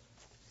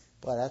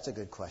 well, that's a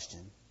good question,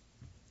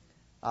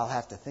 I'll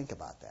have to think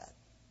about that,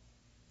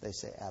 they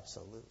say,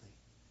 absolutely.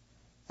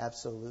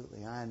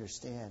 Absolutely, I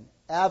understand.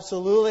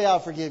 Absolutely, I'll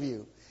forgive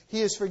you. He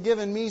has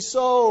forgiven me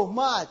so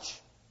much.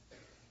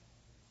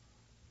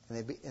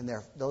 And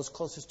those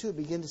closest to it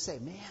begin to say,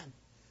 man,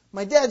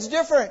 my dad's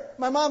different.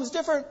 My mom's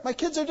different. My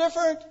kids are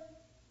different.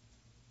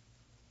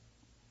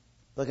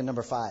 Look at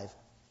number 5.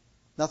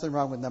 Nothing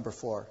wrong with number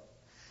 4.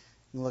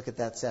 You can look at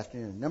that this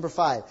afternoon. Number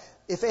 5.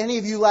 If any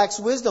of you lacks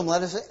wisdom,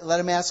 let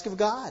him ask of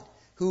God,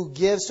 who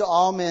gives to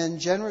all men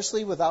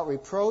generously without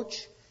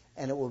reproach,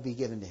 and it will be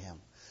given to him.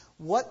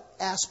 What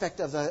aspect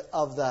of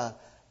the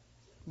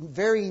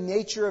very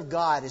nature of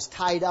God is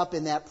tied up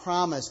in that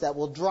promise that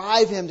will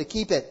drive him to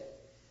keep it?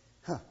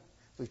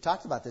 We've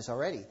talked about this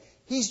already.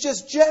 He's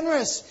just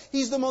generous.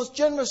 He's the most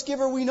generous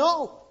giver we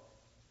know.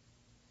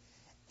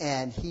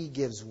 And He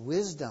gives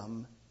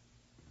wisdom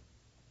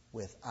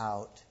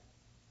without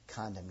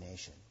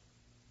condemnation.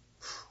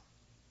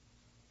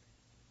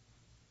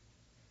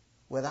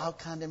 Without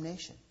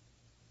condemnation.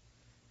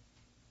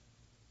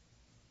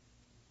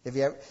 Have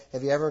you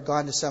ever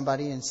gone to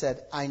somebody and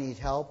said, I need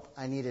help,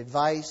 I need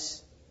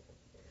advice?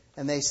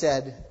 And they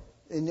said,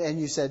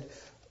 and you said,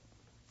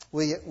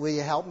 will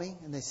you help me?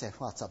 And they said,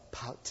 well, it's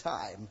about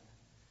time.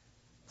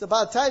 It's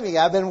about time.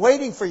 I've been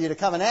waiting for you to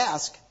come and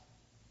ask.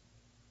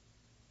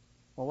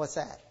 Well, what's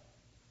that?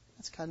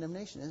 That's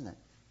condemnation, isn't it?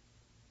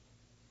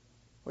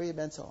 Where you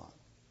been so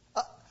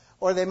long?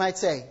 Or they might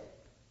say,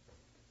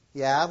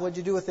 yeah, what'd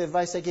you do with the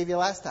advice I gave you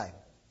last time?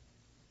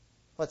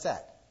 What's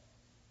that?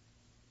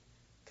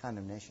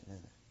 Condemnation,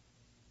 isn't it?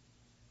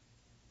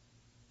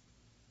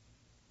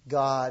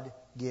 God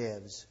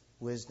gives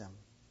wisdom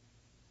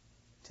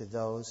to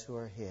those who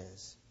are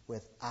His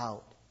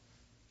without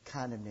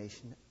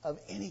condemnation of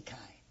any kind.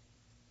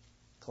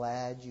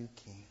 Glad you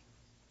came.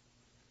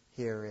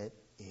 Here it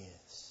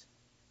is.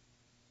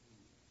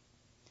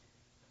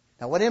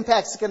 Now, what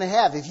impact is it going to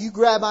have? If you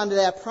grab onto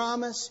that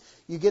promise,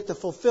 you get the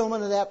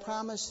fulfillment of that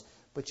promise,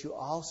 but you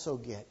also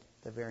get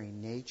the very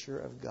nature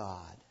of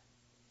God.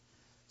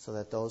 So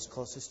that those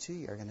closest to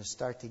you are going to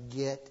start to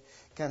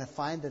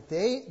find that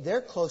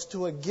they're close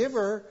to a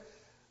giver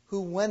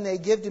who, when they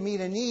give to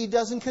meet a need,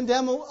 doesn't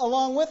condemn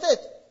along with it.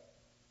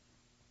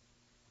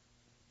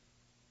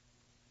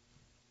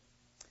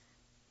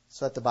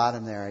 So at the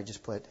bottom there, I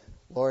just put,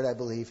 Lord, I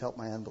believe, help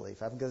my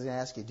unbelief. I'm going to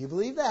ask you, do you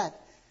believe that?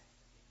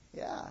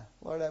 Yeah,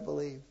 Lord, I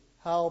believe.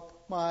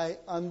 Help my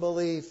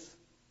unbelief.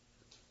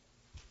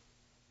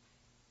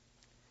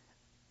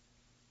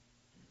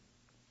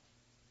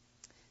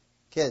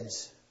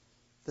 Kids,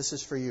 this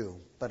is for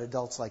you, but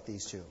adults like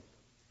these too.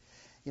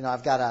 You know,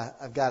 I've got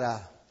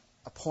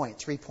a point,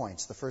 3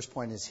 points. The first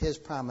point is His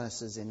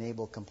promises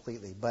enable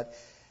completely. But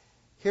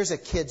here's a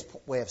kid's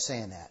way of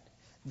saying that.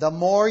 The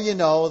more you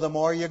know, the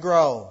more you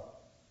grow.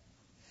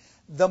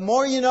 The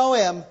more you know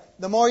Him,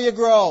 the more you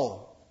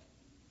grow.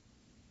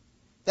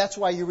 That's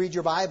why you read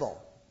your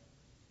Bible,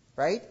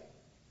 right?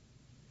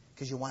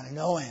 Because you want to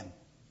know Him.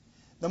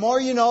 The more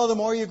you know, the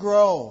more you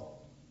grow.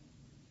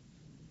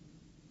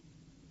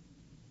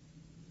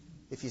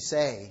 If you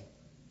say,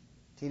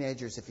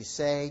 teenagers, if you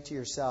say to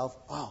yourself,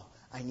 oh,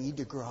 I need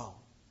to grow.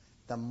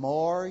 The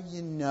more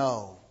you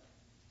know,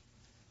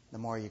 the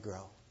more you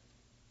grow.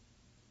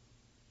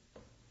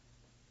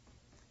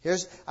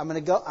 I'm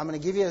going to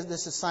give you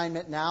this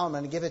assignment now. I'm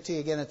going to give it to you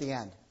again at the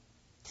end.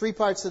 3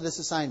 parts of this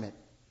assignment.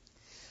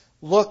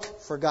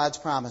 Look for God's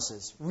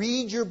promises.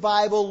 Read your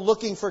Bible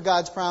looking for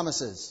God's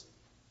promises.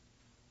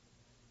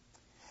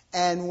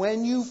 And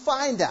when you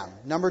find them,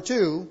 number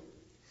 2,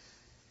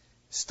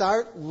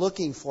 start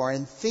looking for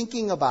and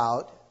thinking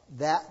about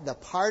that the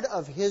part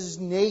of His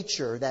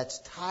nature that's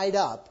tied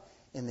up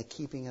in the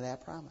keeping of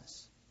that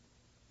promise.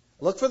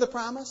 Look for the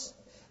promise,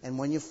 and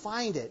when you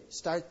find it,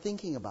 start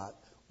thinking about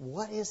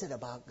what is it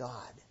about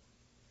God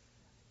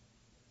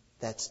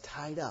that's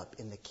tied up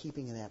in the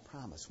keeping of that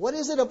promise? What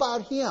is it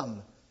about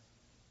Him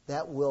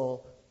that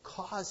will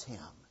cause Him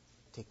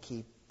to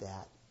keep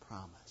that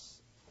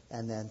promise?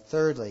 And then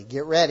thirdly,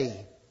 get ready.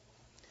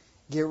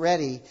 Get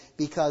ready,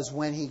 because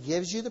when He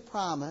gives you the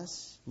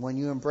promise, when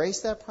you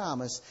embrace that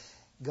promise,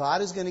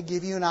 God is going to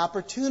give you an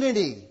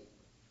opportunity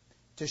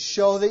to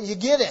show that you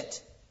get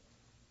it.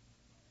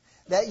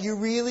 That you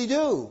really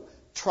do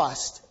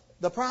trust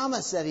the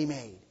promise that He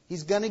made.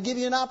 He's going to give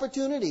you an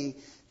opportunity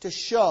to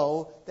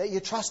show that you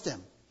trust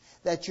Him.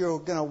 That you're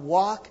going to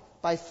walk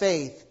by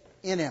faith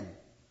in Him.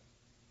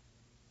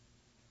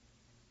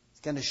 He's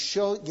going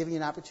to give you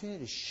an opportunity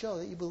to show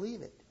that you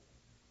believe it.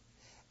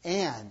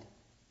 And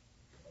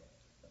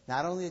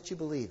not only that you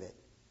believe it,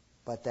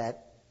 but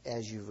that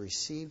as you've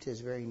received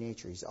His very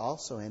nature, He's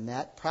also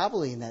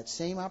probably in that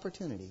same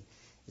opportunity,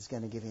 is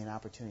going to give you an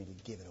opportunity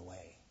to give it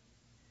away.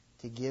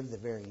 To give the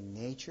very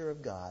nature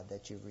of God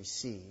that you've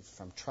received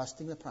from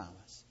trusting the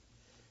promise,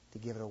 to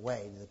give it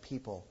away to the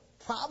people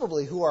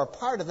probably who are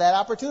part of that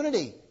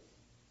opportunity.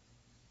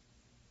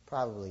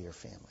 Probably your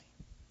family.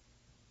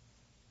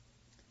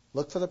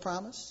 Look for the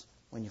promise.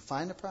 When you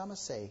find the promise,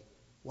 say,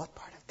 what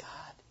part of God?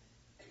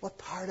 What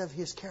part of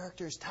His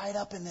character is tied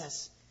up in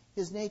this?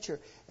 His nature.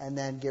 And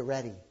then get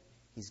ready.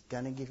 He's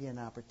going to give you an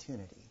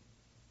opportunity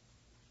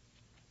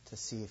to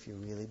see if you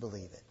really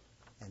believe it.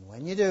 And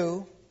when you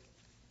do,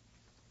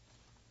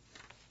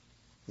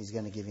 He's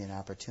going to give you an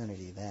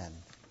opportunity then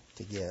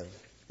to give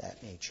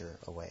that nature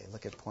away.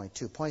 Look at point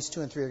 2. Points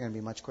 2 and 3 are going to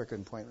be much quicker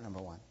than point number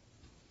 1.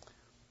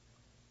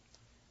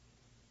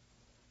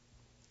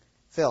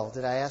 Phil,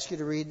 did I ask you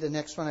to read the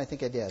next one? I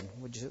think I did.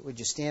 Would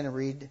you stand and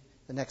read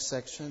the next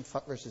section,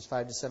 verses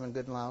 5 to 7,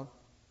 good and loud?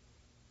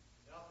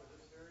 Now for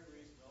this very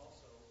reason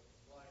also,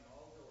 applying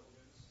all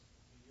diligence,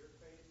 in your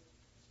faith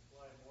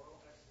supply moral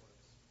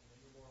excellence, and in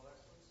your moral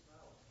excellence,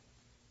 knowledge.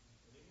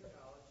 And in your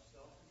knowledge,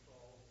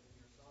 self-control, and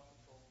in your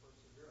self-control,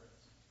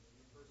 perseverance, and in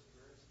your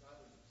perseverance,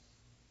 godliness.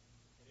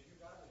 And in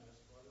your godliness,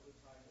 brotherly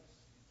kindness,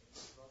 and in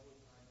your brotherly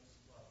kindness,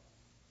 love.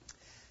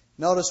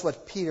 Notice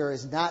what Peter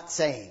is not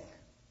saying.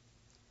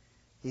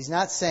 He's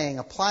not saying,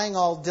 applying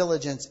all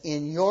diligence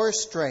in your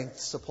strength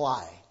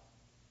supply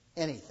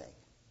anything.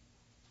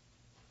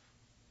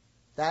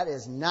 That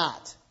is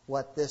not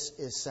what this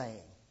is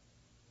saying.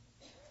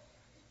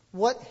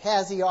 What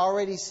has he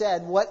already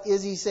said? What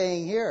is he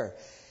saying here?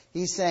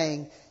 He's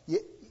saying,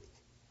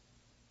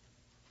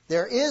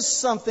 there is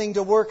something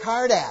to work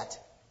hard at.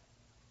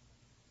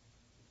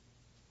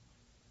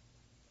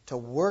 To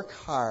work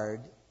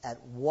hard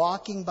at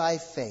walking by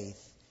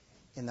faith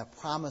in the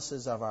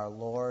promises of our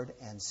Lord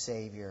and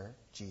Savior,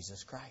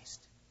 Jesus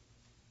Christ.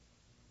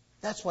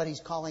 That's what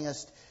he's calling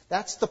us.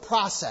 That's the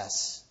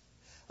process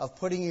of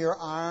putting your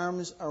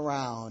arms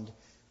around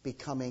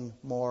becoming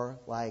more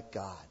like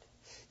God.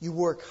 You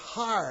work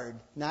hard,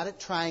 not at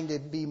trying to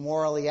be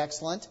morally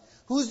excellent.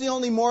 Who's the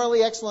only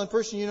morally excellent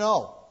person you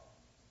know?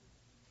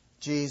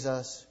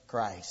 Jesus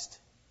Christ.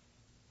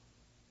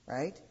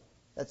 Right?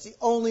 That's the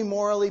only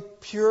morally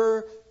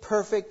pure,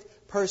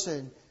 perfect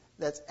person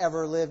that's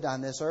ever lived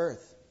on this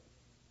earth.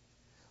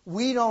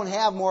 We don't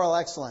have moral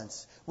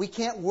excellence. We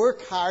can't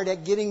work hard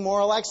at getting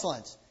moral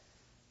excellence.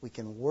 We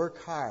can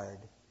work hard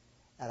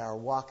at our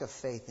walk of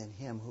faith in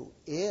Him who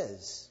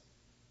is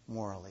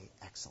morally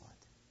excellent.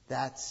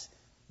 That's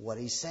what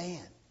he's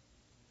saying.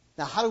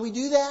 Now, how do we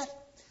do that?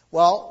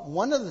 Well,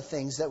 one of the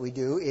things that we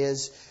do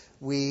is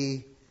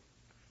we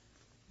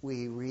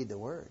read the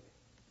Word.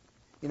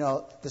 You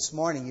know, this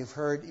morning you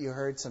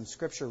heard some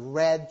Scripture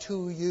read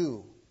to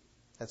you.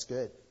 That's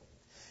good.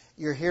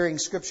 You're hearing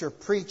Scripture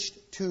preached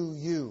to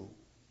you.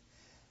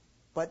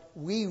 But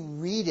we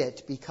read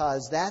it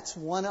because that's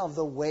one of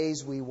the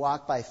ways we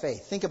walk by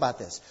faith. Think about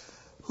this.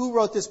 Who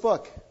wrote this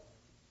book?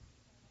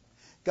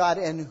 God.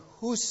 And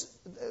who's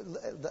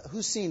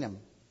seen Him?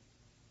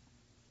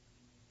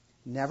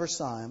 Never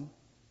saw Him.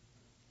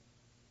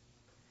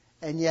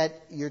 And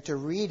yet you're to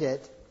read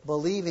it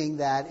believing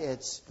that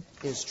it's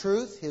His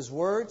truth, His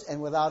words,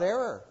 and without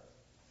error.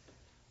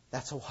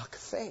 That's a walk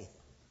of faith.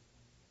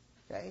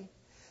 Okay?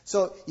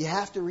 So you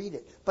have to read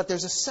it. But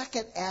there's a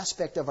second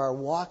aspect of our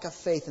walk of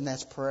faith, and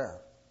that's prayer.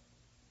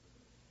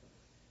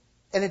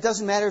 And it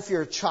doesn't matter if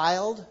you're a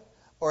child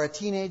or a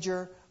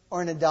teenager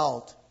or an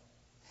adult.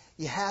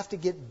 You have to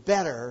get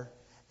better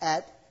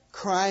at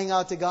crying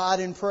out to God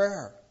in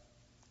prayer.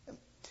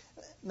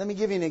 Let me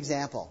give you an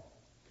example.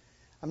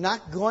 I'm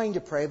not going to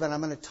pray, but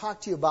I'm going to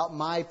talk to you about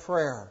my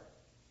prayer.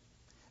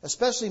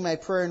 Especially my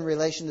prayer in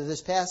relation to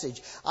this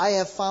passage. I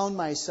have found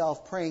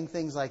myself praying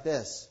things like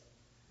this.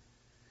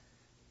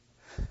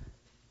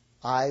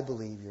 I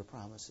believe your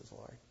promises,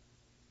 Lord.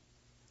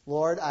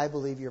 Lord, I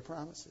believe your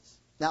promises.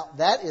 Now,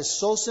 that is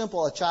so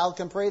simple, a child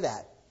can pray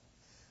that.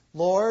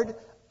 Lord,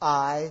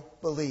 I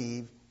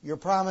believe your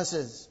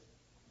promises.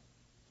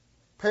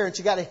 Parents,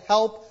 you got to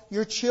help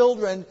your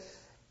children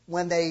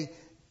you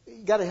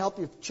got to help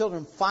your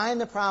children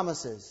find the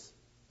promises.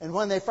 And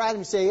when they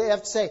find them, you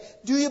have to say,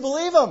 do you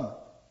believe them?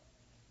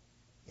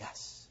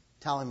 Yes.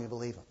 Tell them you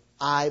believe them.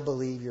 I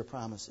believe your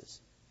promises.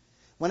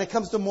 When it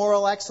comes to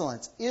moral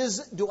excellence,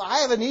 do I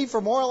have a need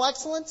for moral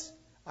excellence?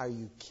 Are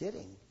you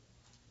kidding?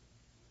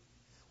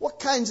 What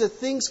kinds of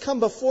things come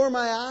before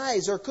my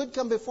eyes or could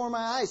come before my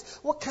eyes?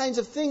 What kinds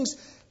of things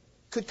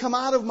could come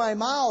out of my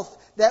mouth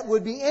that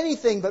would be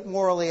anything but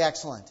morally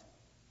excellent?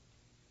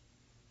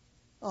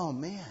 Oh,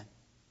 man.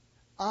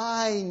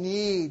 I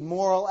need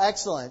moral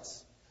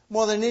excellence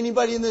more than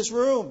anybody in this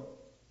room.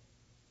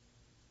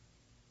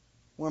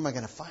 Where am I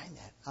going to find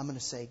that? I'm going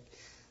to say,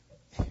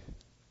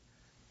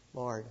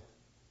 Lord,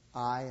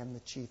 I am the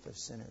chief of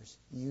sinners.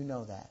 You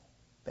know that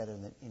better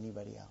than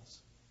anybody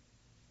else.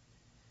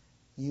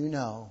 You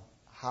know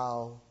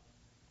how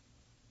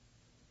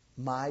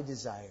my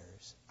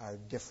desires are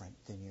different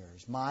than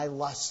yours. My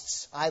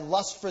lusts, I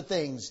lust for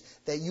things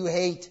that you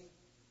hate.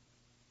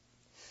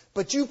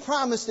 But you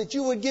promised that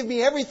you would give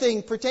me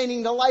everything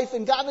pertaining to life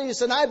and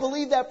godliness, and I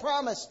believe that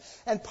promise.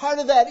 And part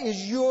of that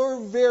is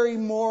your very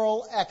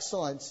moral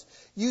excellence.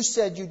 You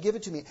said you'd give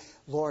it to me.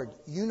 Lord,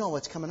 you know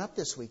what's coming up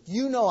this week.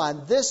 You know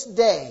on this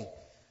day,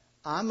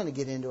 I'm going to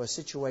get into a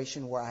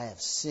situation where I have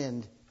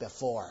sinned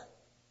before.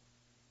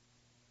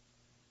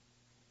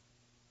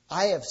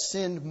 I have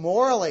sinned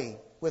morally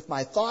with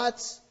my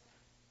thoughts,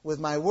 with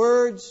my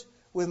words,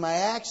 with my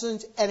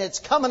actions, and it's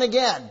coming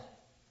again.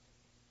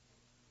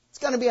 It's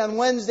going to be on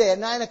Wednesday at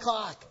 9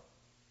 o'clock.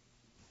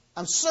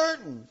 I'm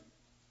certain.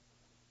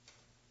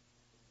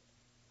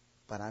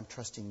 But I'm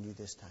trusting you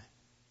this time.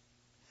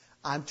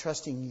 I'm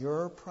trusting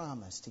your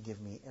promise to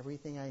give me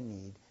everything I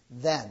need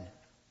then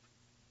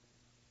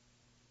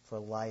for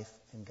life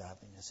and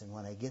godliness. And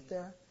when I get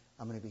there,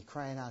 I'm going to be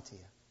crying out to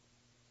you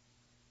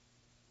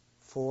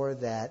for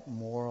that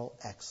moral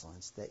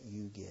excellence that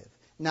you give.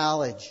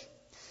 Knowledge.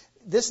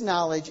 This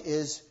knowledge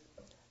is,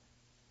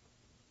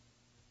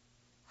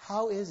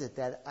 how is it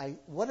that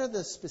what are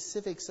the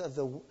specifics of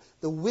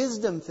the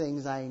wisdom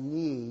things I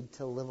need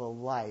to live a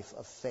life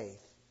of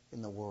faith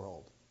in the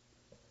world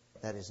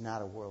that is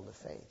not a world of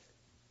faith?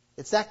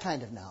 It's that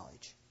kind of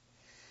knowledge.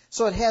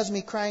 So it has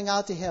me crying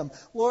out to Him,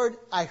 Lord,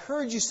 I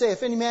heard you say,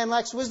 if any man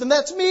lacks wisdom,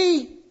 that's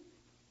me.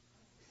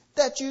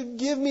 That you'd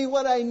give me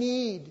what I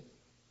need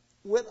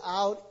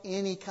without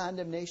any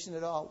condemnation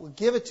at all. Well,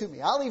 give it to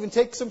me. I'll even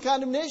take some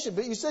condemnation,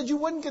 but you said you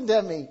wouldn't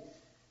condemn me.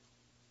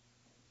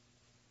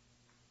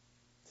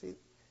 See,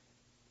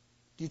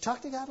 do you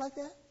talk to God like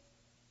that?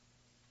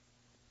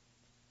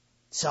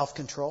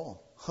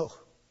 Self-control. Oh.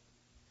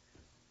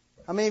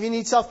 How many of you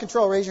need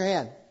self-control? Raise your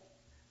hand.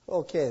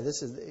 Okay,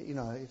 this is,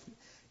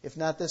 if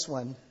not this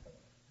one.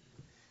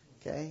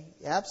 Okay,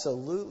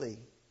 absolutely.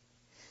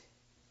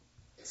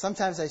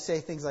 Sometimes I say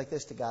things like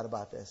this to God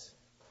about this.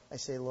 I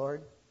say,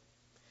 Lord,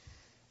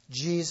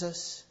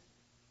 Jesus,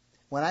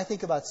 when I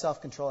think about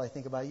self-control, I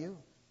think about you.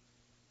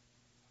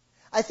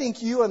 I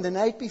think you on the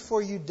night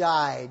before you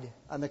died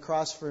on the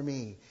cross for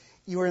me.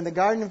 You were in the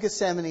Garden of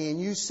Gethsemane and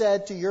you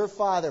said to your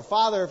Father,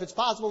 Father, if it's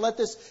possible, let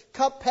this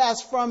cup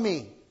pass from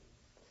me.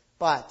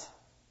 But,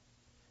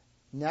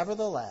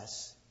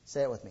 nevertheless,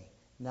 say it with me,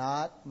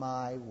 not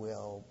my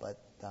will, but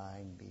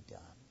thine be done.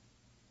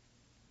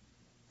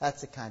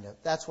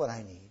 That's what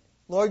I need.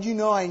 Lord, you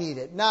know I need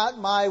it. Not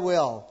my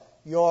will,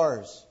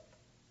 yours.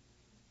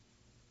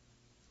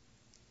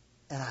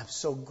 And I'm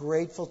so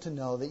grateful to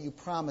know that you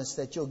promise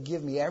that you'll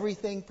give me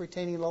everything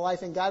pertaining to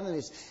life and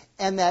godliness.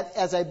 And that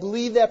as I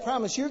believe that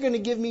promise, you're going to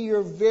give me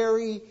your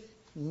very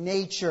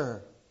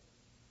nature.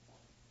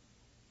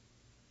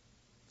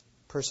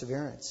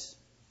 Perseverance.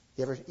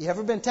 You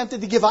ever been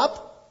tempted to give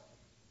up?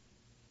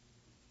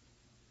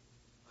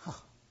 Huh.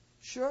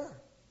 Sure.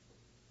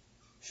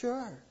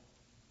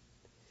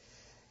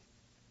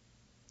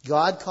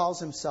 God calls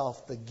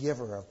Himself the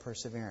giver of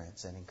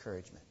perseverance and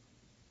encouragement.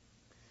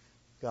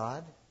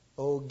 God,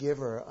 O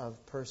giver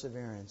of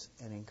perseverance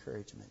and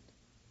encouragement.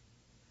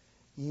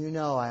 You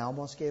know I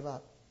almost gave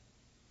up.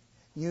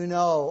 You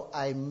know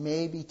I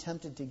may be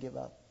tempted to give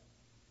up.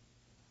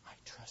 I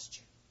trust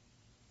you.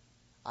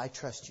 I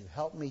trust you.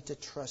 Help me to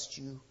trust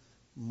you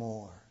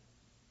more.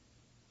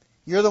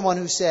 You're the one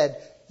who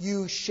said,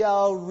 you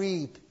shall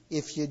reap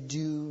if you do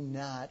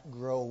not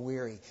grow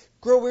weary.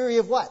 Grow weary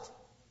of what?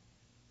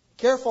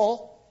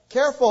 Careful.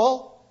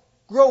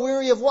 Grow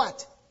weary of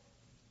what?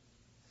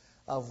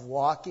 Of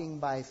walking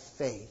by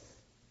faith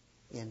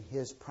in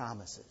His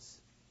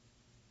promises.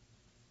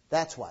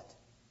 That's what.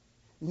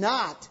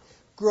 Not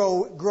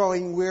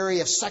growing weary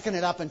of sucking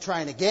it up and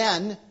trying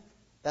again.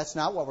 That's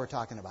not what we're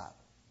talking about.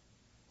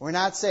 We're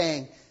not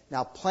saying,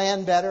 now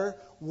plan better,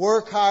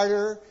 work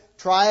harder,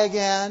 try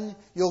again,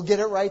 you'll get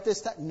it right this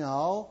time.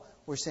 No,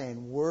 we're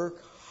saying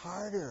work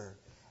harder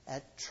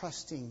at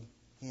trusting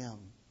Him,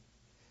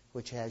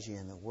 which has you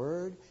in the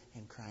Word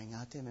and crying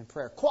out to Him in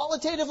prayer.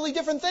 Qualitatively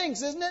different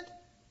things, isn't it?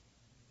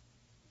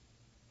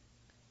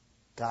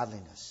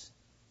 Godliness.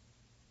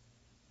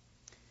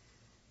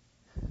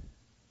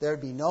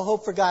 There'd be no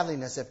hope for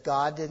godliness if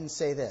God didn't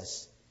say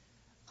this.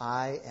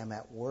 I am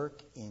at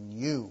work in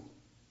you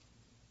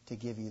to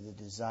give you the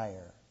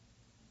desire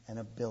and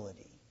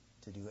ability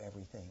to do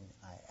everything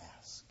I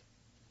ask.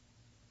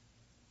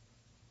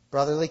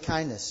 Brotherly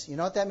kindness. You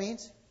know what that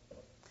means?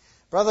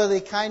 Brotherly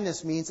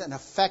kindness means an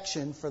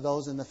affection for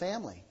those in the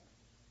family.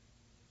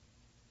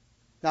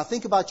 Now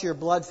think about your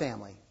blood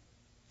family.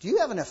 Do you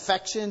have an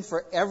affection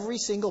for every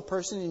single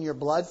person in your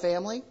blood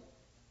family?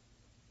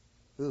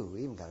 Ooh,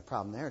 we even got a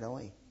problem there, don't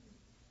we?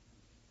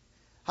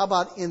 How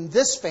about in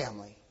this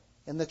family,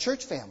 in the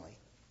church family?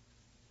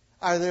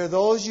 Are there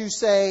those you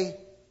say,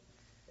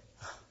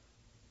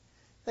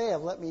 they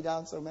have let me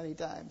down so many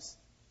times,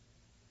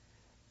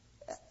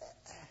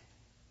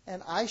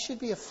 and I should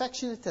be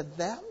affectionate to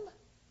them?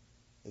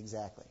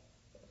 Exactly.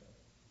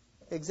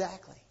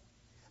 Exactly.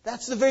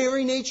 That's the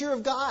very nature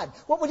of God.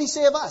 What would He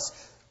say of us?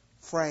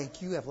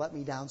 Frank, you have let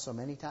me down so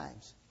many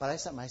times, but I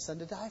sent my Son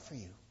to die for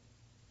you.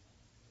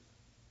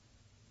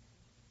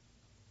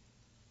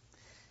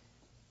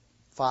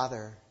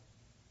 Father,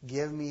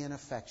 give me an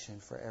affection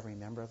for every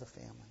member of the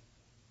family.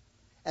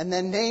 And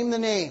then name the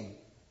name.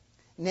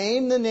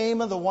 Name the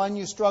name of the one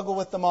you struggle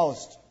with the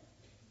most.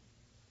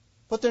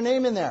 Put their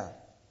name in there.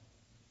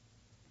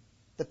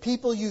 The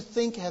people you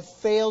think have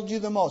failed you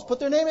the most. Put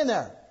their name in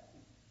there.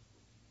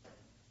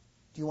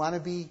 Do you want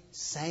to be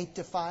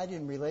sanctified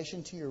in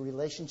relation to your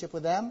relationship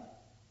with them?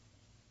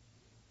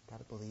 You've got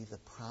to believe the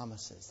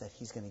promises that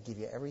He's going to give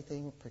you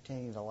everything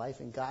pertaining to life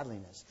and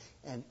godliness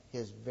and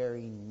His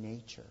very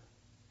nature.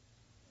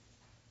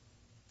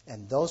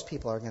 And those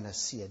people are going to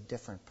see a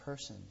different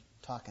person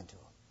talking to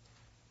them,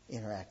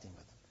 interacting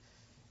with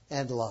them.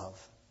 And love.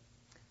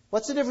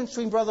 What's the difference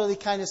between brotherly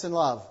kindness and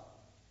love?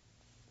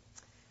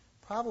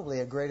 Probably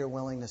a greater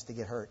willingness to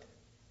get hurt.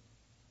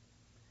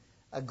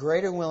 A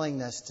greater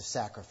willingness to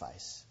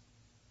sacrifice.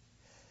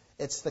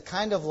 It's the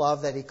kind of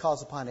love that He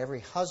calls upon every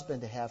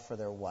husband to have for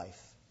their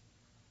wife.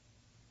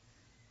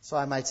 So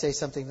I might say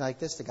something like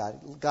this to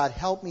God. God,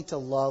 help me to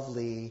love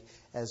Lee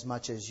as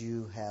much as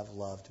you have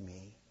loved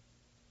me.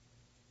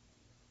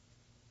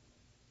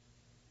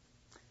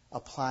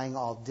 Applying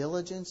all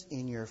diligence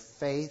in your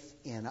faith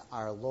in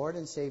our Lord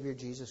and Savior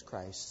Jesus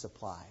Christ,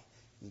 supply.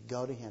 You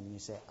go to Him and you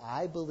say,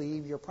 I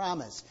believe your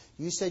promise.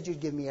 You said you'd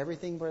give me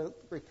everything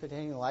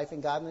pertaining to life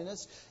and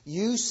godliness.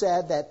 You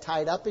said that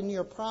tied up in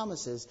your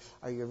promises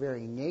are your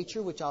very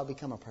nature, which I'll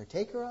become a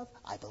partaker of.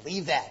 I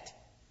believe that.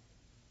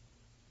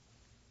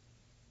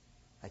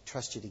 I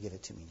trust you to give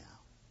it to me now.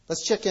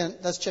 Let's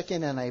check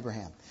in on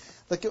Abraham.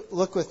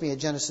 Look with me at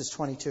Genesis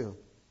 22.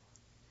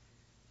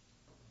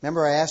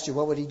 Remember I asked you,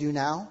 what would he do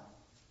now?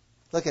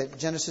 Look at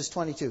Genesis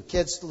 22.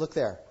 Kids, look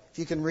there. If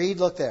you can read,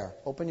 look there.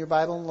 Open your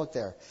Bible and look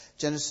there.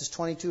 Genesis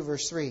 22,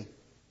 verse 3.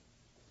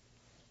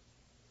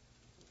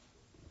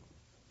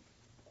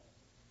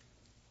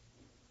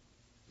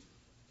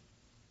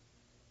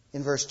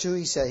 In verse 2,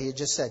 he had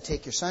just said,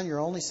 take your son, your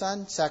only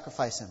son,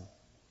 sacrifice him.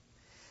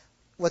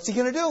 What's he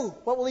going to do?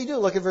 What will he do?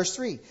 Look at verse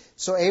 3.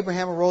 So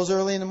Abraham arose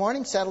early in the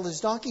morning, saddled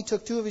his donkey,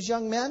 took 2 of his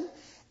young men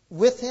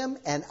with him,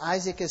 and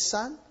Isaac his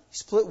son. He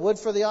split wood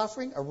for the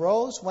offering,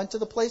 arose, went to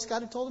the place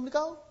God had told him to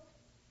go.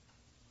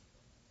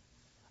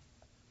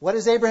 What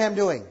is Abraham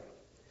doing?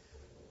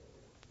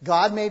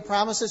 God made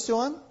promises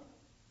to him.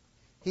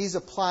 He's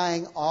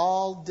applying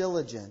all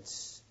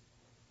diligence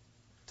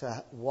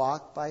to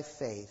walk by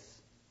faith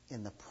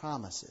in the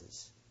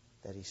promises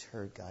that he's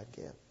heard God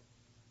give.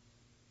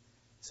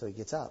 So he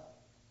gets up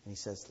and he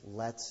says,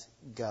 let's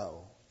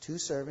go. 2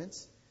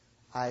 servants,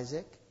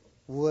 Isaac,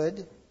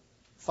 wood,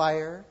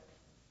 fire.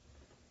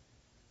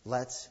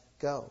 Let's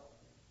go.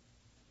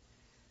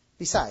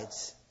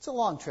 Besides, it's a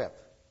long trip.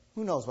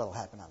 Who knows what will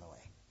happen on the way?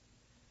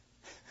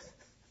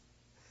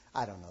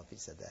 I don't know if he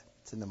said that.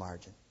 It's in the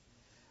margin.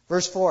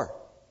 Verse 4.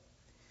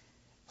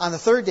 On the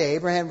 3rd day,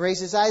 Abraham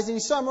raised his eyes and he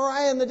saw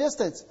Moriah in the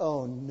distance.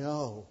 Oh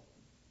no.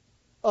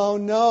 Oh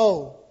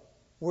no.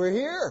 We're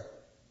here.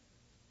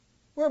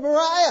 We're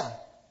Moriah.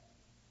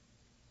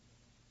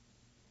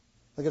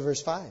 Look at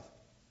verse 5.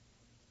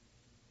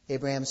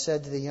 Abraham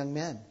said to the young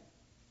men,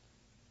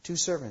 2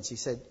 servants, he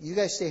said, you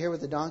guys stay here with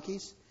the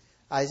donkeys.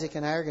 Isaac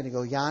and I are going to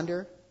go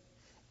yonder,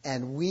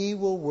 and we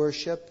will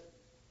worship.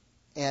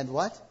 And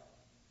what?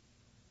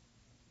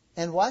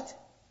 And what?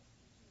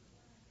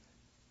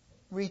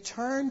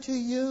 Return to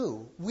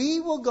you. We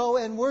will go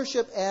and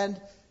worship, and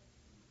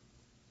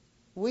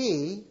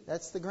we,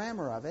 that's the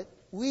grammar of it,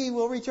 we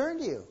will return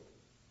to you.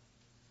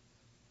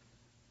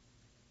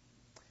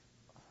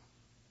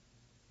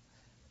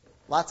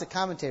 Lots of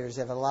commentators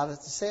have a lot to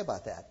say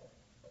about that.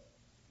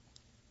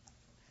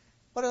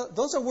 But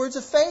those are words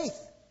of faith.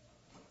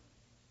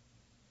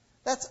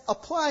 That's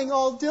applying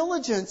all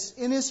diligence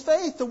in his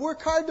faith to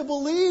work hard to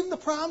believe the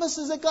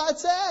promises that God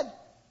said.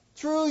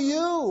 Through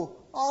you,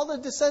 all the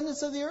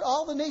descendants of the earth,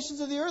 all the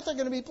nations of the earth are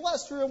going to be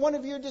blessed through one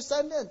of your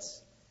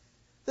descendants.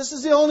 This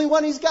is the only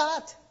one he's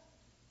got.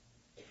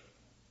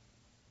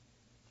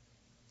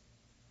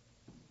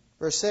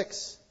 Verse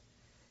 6.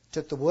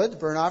 Took the wood, the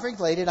burnt offering,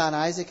 laid it on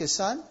Isaac his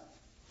son.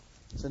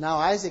 So now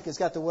Isaac has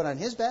got the wood on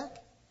his back.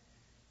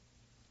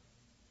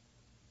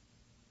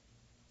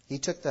 He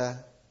took the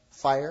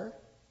fire,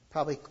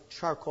 probably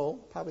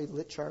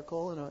lit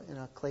charcoal in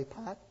a clay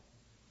pot,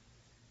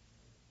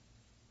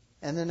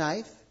 and the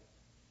knife,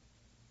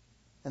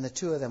 and the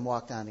 2 of them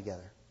walked on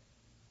together.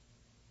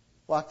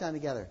 Walked on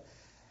together.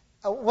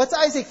 What's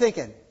Isaac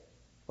thinking?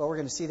 Well, we're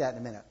going to see that in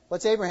a minute.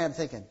 What's Abraham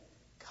thinking?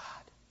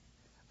 God,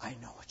 I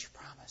know what you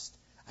promised.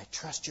 I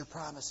trust your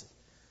promises.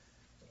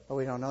 Well,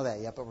 we don't know that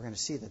yet, but we're going to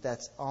see that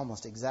that's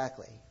almost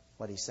exactly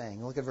what he's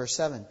saying. Look at verse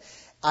 7.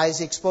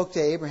 Isaac spoke to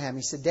Abraham.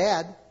 He said,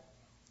 Dad,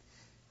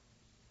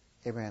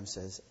 Abraham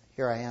says,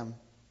 here I am.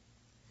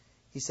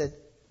 He said,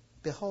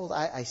 behold,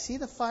 I see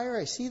the fire,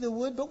 I see the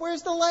wood, but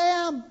where's the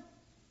lamb?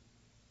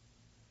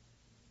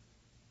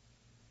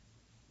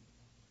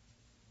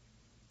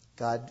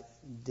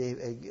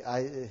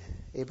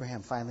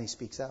 Abraham finally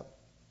speaks up.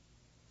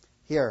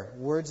 Here,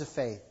 words of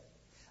faith.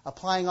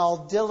 Applying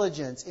all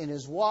diligence in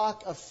his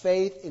walk of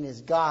faith in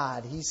his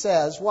God. He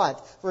says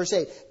what? Verse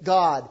 8,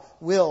 God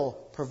will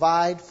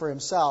provide for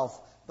himself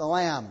the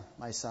lamb,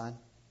 my son.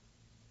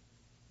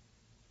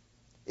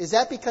 Is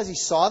that because he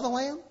saw the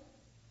lamb?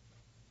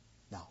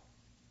 No.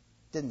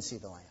 Didn't see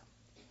the lamb.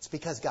 It's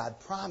because God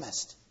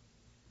promised.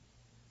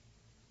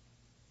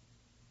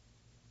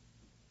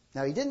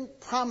 Now, he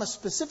didn't promise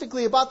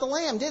specifically about the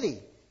lamb, did he?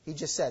 He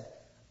just said,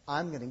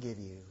 I'm going to give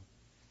you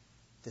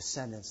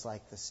descendants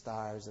like the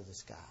stars of the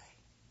sky.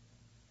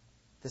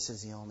 This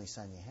is the only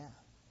son you have.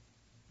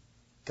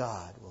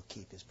 God will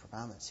keep his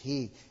promise.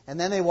 And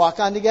then they walk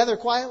on together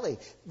quietly.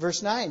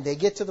 Verse 9, they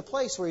get to the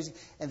place where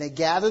and they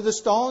gather the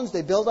stones,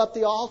 they build up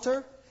the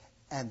altar,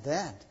 and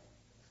then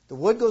the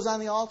wood goes on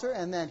the altar,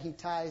 and then he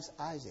ties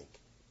Isaac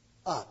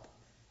up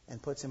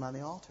and puts him on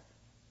the altar.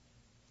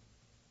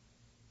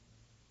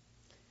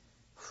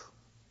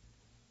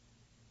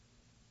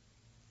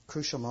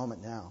 Crucial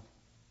moment now.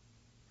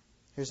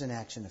 Here's an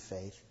action of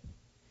faith.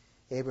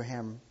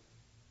 Abraham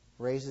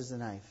raises the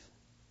knife.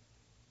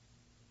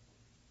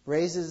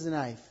 Raises the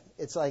knife.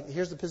 It's like,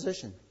 here's the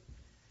position.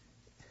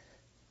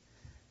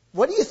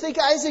 What do you think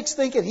Isaac's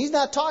thinking? He's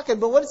not talking,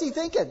 but what is he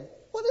thinking?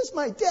 What is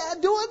my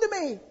dad doing to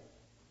me?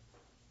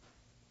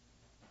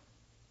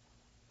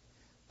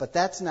 But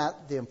that's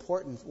not the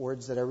important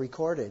words that are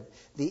recorded.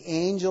 The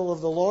angel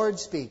of the Lord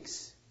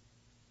speaks.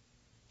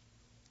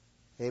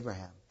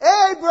 Abraham.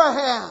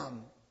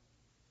 Abraham!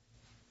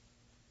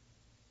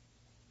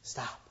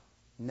 Stop.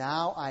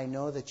 Now I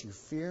know that you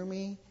fear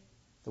me.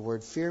 The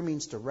word fear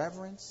means to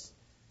reverence.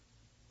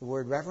 The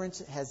word reverence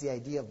has the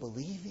idea of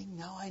believing.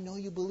 Now I know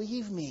you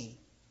believe me.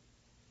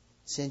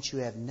 Since you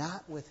have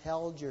not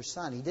withheld your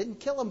son. He didn't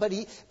kill him,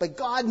 but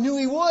God knew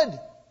he would.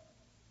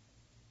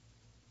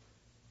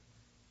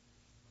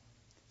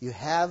 You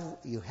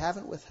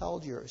haven't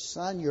withheld your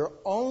son, your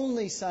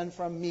only son,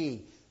 from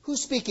me.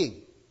 Who's speaking?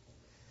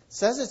 It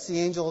says it's the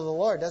angel of the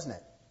Lord, doesn't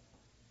it?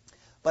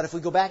 But if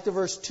we go back to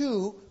verse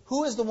 2,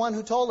 who is the one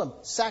who told him,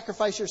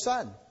 sacrifice your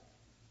son?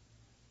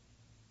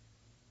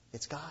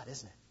 It's God,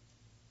 isn't it?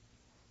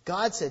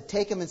 God said,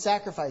 take him and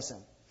sacrifice him.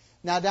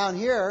 Now down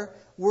here,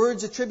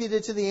 words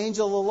attributed to the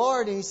angel of the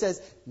Lord, and he says,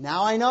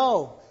 now I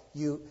know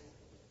you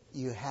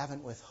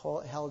haven't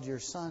withheld your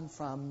son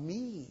from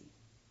me.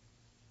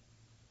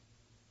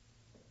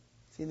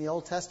 See, in the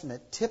Old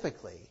Testament,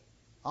 typically,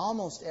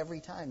 almost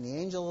every time, the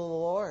angel of the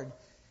Lord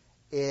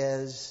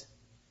is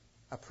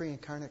a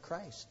pre-incarnate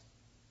Christ.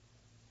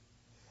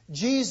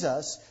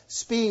 Jesus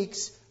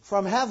speaks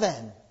from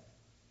heaven.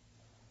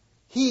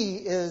 He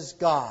is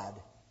God,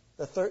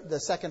 the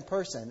second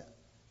person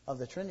of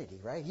the Trinity,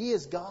 right? He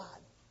is God.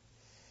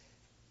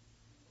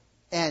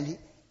 And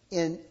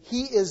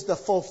he is the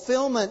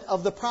fulfillment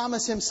of the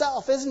promise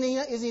himself, isn't he?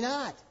 Is he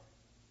not?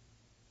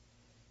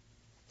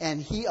 And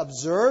he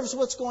observes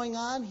what's going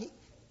on.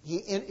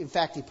 In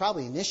fact, he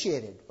probably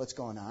initiated what's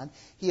going on.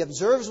 He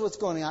observes what's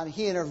going on.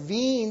 He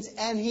intervenes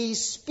and he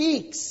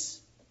speaks.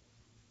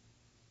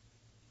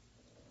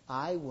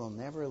 I will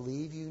never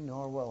leave you,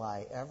 nor will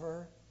I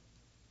ever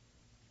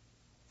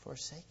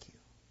forsake you.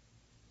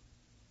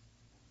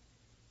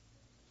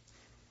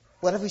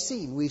 What have we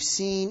seen? We've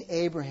seen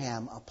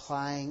Abraham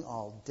applying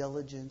all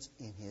diligence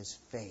in his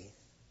faith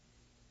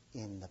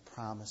in the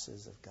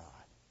promises of God.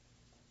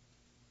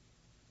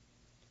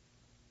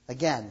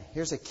 Again,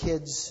 here's a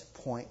kid's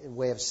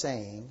way of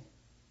saying,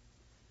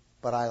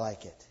 but I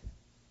like it.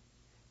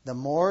 The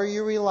more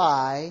you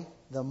rely,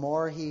 the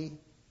more he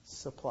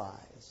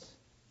supplies.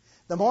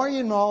 The more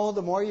you know,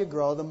 the more you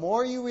grow. The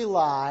more you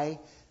rely,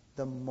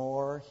 the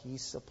more he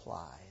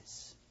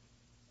supplies.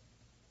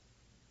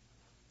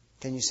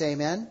 Can you say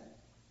amen?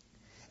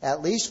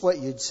 At least what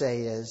you'd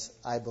say is,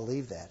 I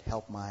believe that.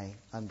 Help my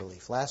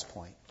unbelief. Last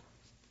point.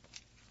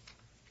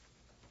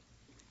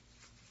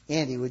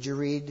 Andy, would you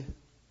read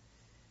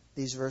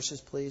these verses,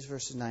 please?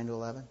 Verses 9 to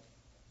 11.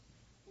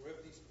 For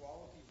if these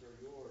qualities are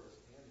yours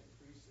and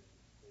increasing,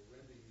 they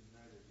render you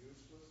neither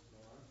useless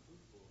nor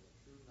unfruitful in the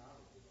true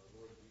knowledge of our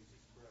Lord Jesus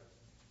Christ.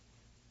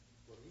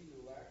 For he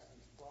who lacks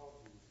these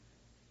qualities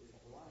is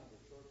blind or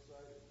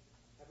short-sighted,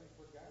 having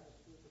forgotten his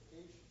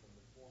purification from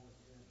the former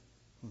sin.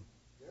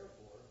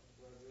 Therefore,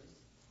 brethren,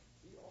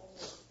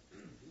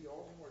 be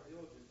all the more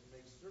diligent to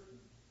make certain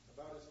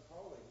about his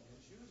calling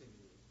and choosing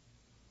you.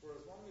 For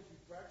as long as you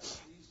practice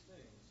these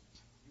things,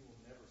 you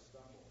will never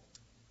stumble.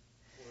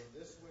 For in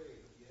this way,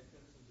 the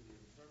entrance into the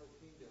eternal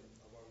kingdom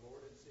of our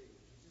Lord and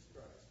Savior Jesus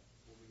Christ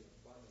will be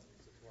abundantly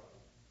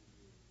supplied to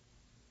you.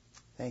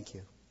 Thank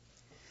you.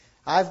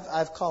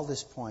 I've called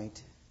this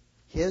point,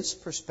 his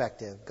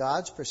perspective,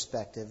 God's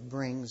perspective,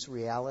 brings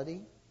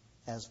reality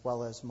as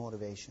well as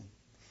motivation.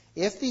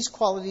 If these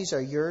qualities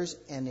are yours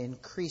and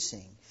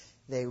increasing,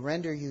 they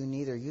render you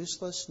neither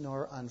useless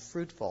nor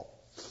unfruitful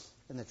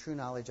in the true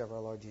knowledge of our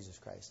Lord Jesus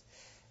Christ.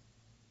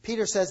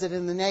 Peter says it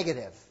in the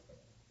negative.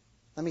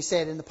 Let me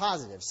say it in the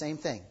positive. Same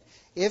thing.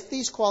 If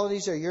these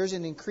qualities are yours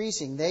and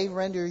increasing, they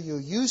render you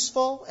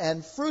useful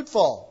and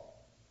fruitful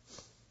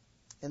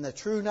in the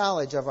true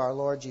knowledge of our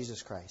Lord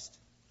Jesus Christ.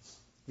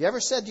 You ever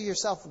said to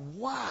yourself,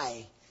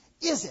 why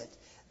is it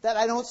that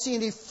I don't see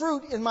any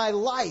fruit in my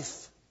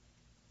life?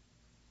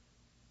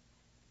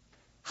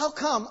 How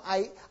come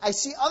I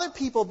see other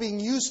people being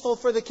useful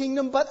for the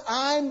kingdom, but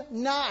I'm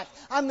not?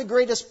 I'm the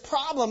greatest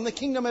problem the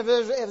kingdom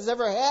has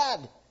ever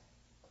had.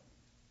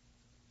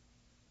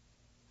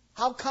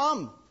 How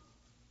come?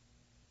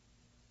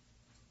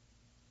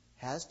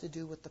 Has to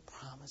do with the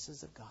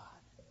promises of God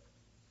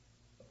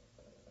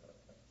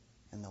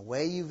and the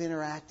way you've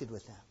interacted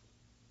with them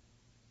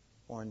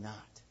or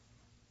not.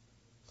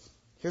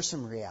 Here's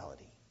some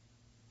reality.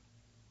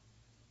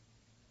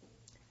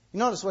 You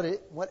notice what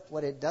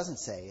it doesn't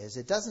say is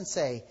it doesn't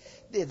say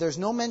there's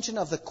no mention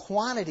of the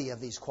quantity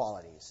of these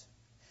qualities.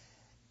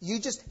 You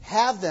just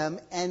have them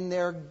and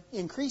they're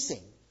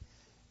increasing.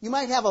 You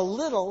might have a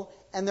little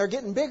and they're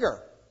getting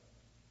bigger.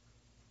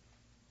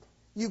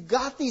 You've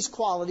got these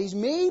qualities,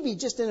 maybe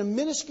just in a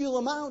minuscule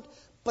amount,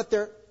 but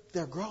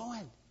they're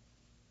growing.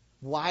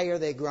 Why are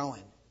they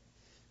growing?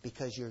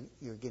 Because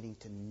you're getting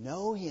to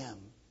know Him.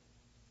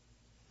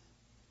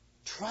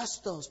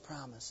 Trust those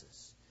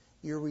promises.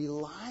 You're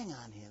relying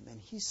on Him, and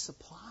He's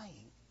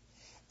supplying.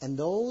 And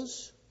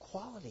those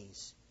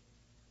qualities,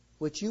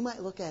 which you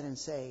might look at and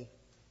say,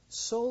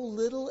 so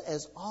little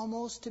as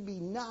almost to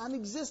be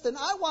non-existent,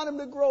 I want Him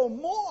to grow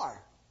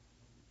more.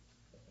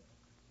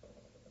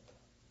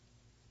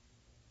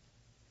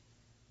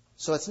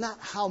 So it's not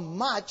how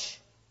much,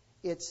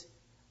 it's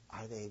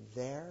are they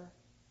there?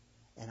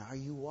 And are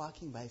you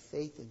walking by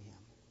faith in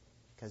Him?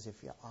 Because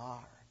if you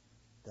are,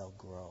 they'll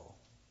grow.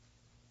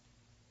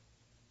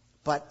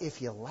 But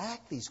if you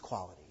lack these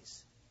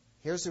qualities,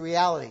 here's the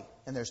reality.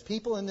 And there's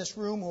people in this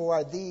room who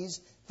are these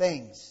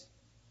things.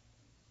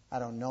 I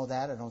don't know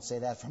that. I don't say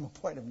that from a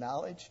point of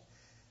knowledge.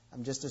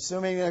 I'm just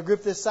assuming in a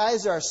group this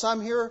size, there are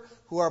some here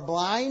who are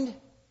blind.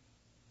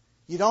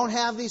 You don't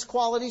have these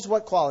qualities.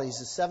 What qualities?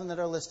 The 7 that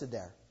are listed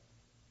there.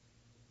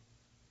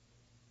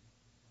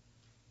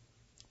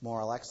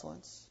 Moral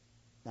excellence,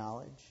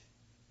 knowledge,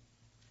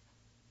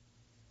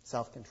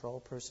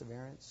 self-control,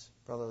 perseverance,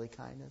 brotherly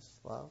kindness,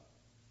 love.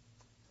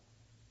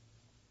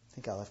 I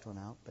think I left one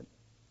out, but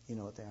you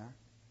know what they are.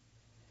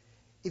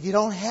 If you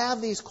don't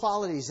have these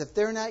qualities, if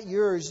they're not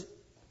yours,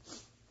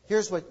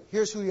 here's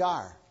who you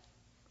are.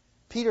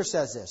 Peter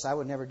says this. I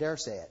would never dare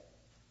say it.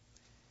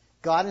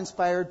 God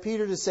inspired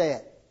Peter to say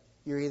it.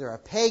 You're either a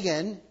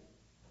pagan,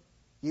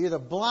 you're either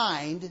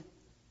blind,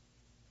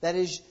 that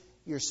is,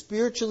 you're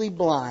spiritually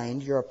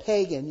blind, you're a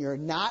pagan, you're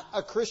not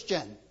a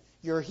Christian.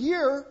 You're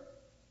here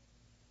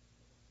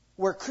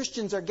where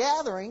Christians are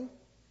gathering,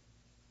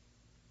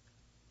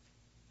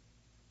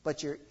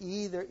 but you're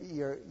either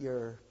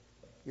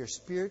you're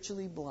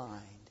spiritually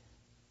blind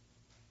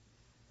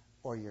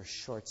or you're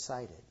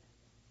short-sighted.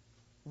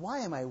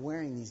 Why am I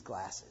wearing these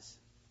glasses?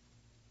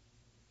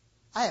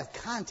 I have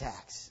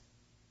contacts.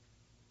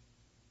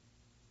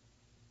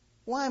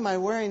 Why am I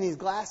wearing these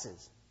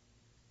glasses?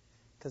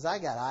 Because I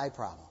got eye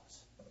problems.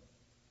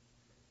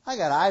 I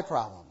got eye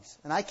problems.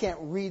 And I can't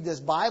read this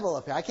Bible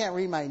up here. I can't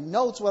read my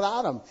notes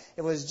without them.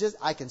 It was just,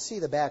 I can see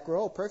the back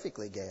row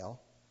perfectly, Gail.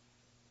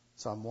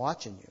 So I'm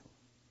watching you.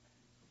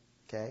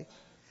 Okay?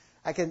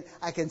 I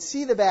can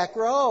see the back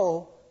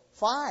row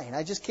fine.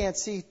 I just can't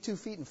see 2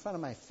 feet in front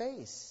of my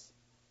face.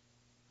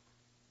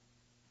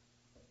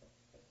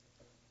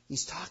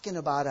 He's talking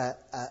about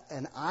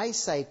an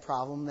eyesight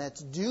problem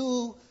that's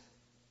due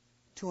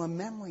to a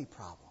memory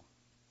problem.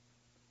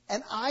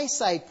 An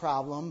eyesight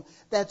problem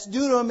that's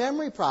due to a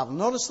memory problem.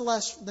 Notice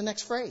the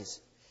next phrase.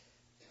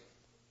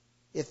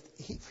 If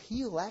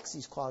he who lacks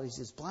these qualities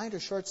is blind or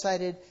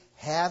short-sighted,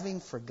 having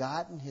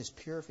forgotten his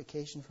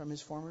purification from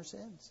his former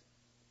sins.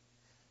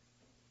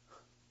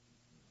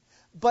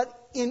 But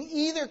in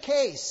either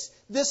case,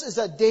 this is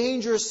a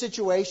dangerous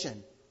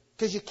situation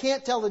because you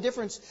can't tell the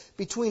difference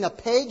between a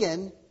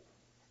pagan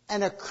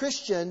and a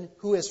Christian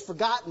who has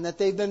forgotten that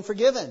they've been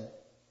forgiven.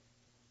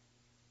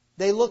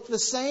 They look the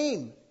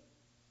same.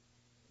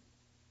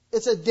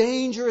 It's a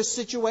dangerous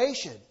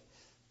situation.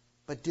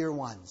 But dear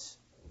ones,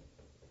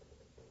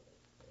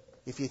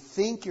 if you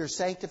think your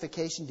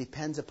sanctification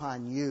depends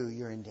upon you,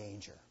 you're in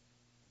danger.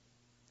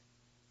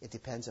 It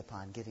depends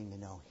upon getting to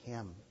know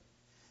Him,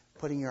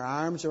 putting your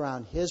arms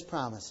around His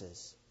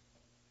promises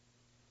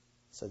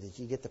so that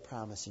you get the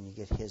promise and you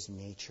get His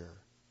nature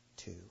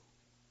too.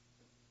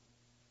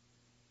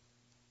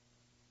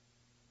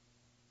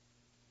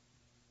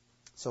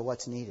 So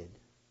what's needed?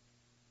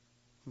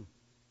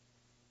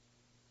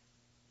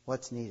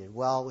 What's needed?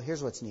 Well,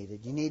 here's what's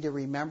needed. You need to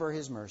remember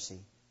His mercy.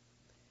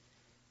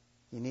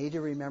 You need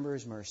to remember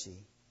His mercy.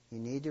 You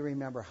need to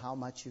remember how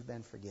much you've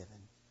been forgiven.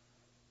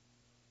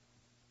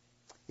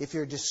 If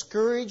you're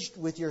discouraged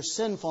with your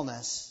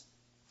sinfulness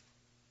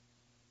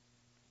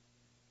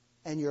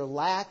and your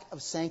lack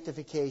of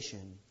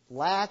sanctification,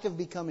 lack of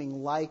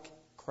becoming like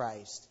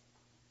Christ,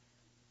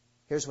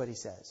 Here's what he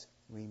says.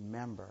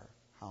 Remember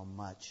how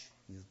much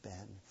you've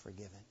been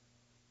forgiven.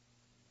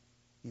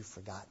 You've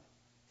forgotten.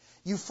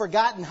 You've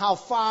forgotten how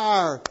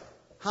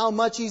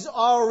much he's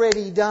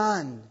already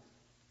done.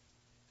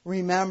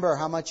 Remember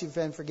how much you've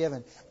been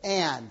forgiven.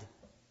 And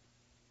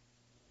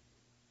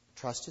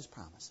trust his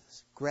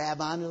promises.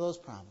 Grab onto those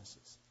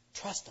promises.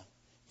 Trust him.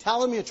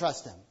 Tell him you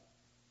trust him.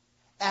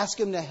 Ask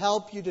him to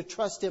help you to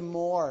trust him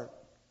more.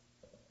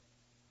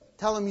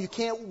 Tell him you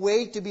can't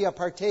wait to be a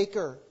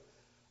partaker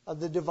of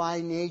the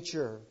divine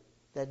nature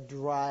that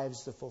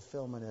drives the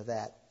fulfillment of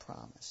that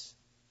promise.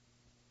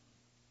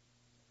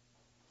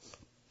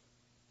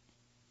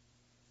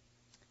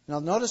 Now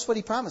notice what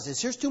he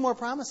promises. Here's 2 more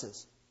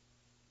promises.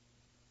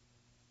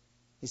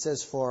 He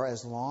says, for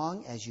as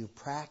long as you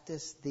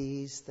practice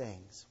these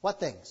things. What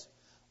things?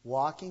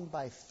 Walking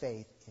by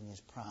faith in his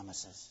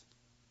promises.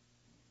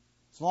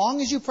 As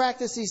long as you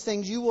practice these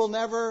things, you will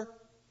never,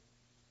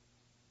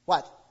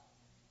 what?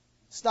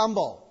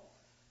 Stumble.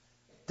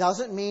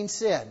 Doesn't mean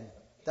sin.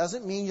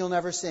 Doesn't mean you'll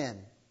never sin.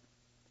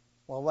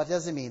 Well, what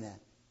does it mean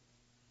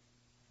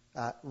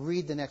then?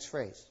 Read the next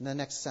phrase, the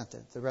next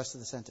sentence, the rest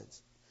of the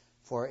sentence.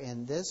 For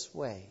in this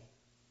way,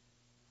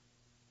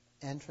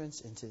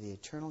 entrance into the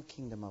eternal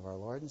kingdom of our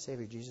Lord and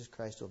Savior Jesus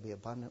Christ will be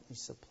abundantly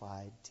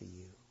supplied to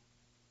you.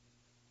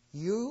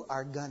 You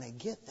are going to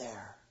get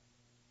there.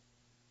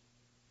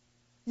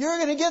 You're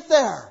going to get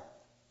there.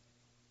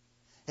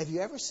 Have you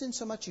ever sinned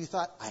so much you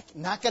thought, I'm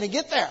not going to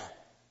get there?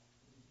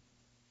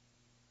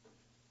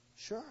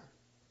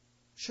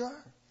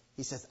 Sure.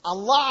 He says, a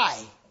lie.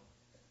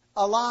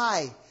 A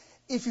lie.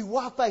 If you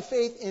walk by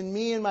faith in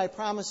me and my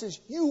promises,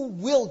 you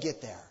will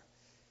get there.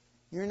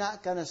 You're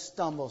not going to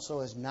stumble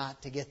so as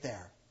not to get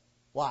there.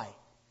 Why?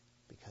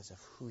 Because of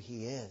who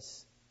he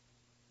is.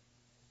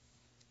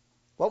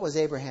 What was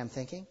Abraham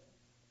thinking?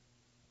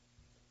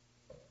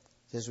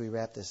 As we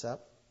wrap this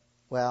up.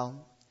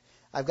 Well,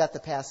 I've got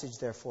the passage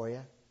there for you.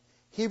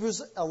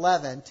 Hebrews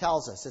 11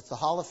 tells us, it's the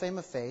Hall of Fame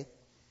of Faith,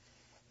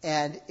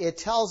 and it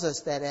tells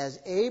us that as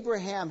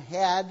Abraham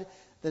had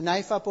the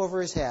knife up over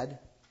his head,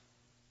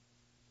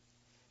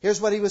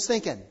 here's what he was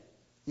thinking.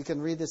 You can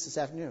read this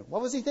afternoon.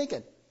 What was he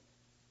thinking?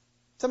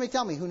 Somebody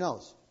tell me, who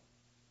knows?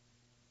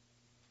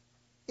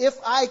 If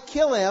I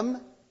kill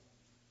him,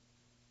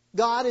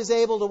 God is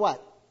able to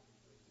what?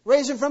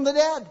 Raise him from the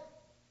dead.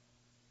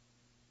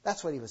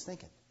 That's what he was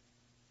thinking.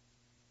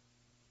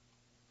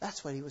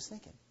 That's what he was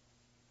thinking.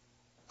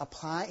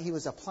 He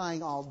was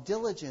applying all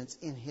diligence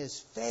in his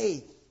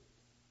faith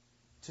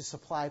to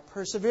supply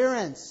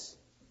perseverance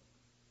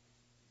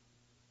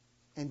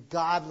and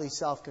godly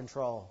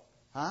self-control.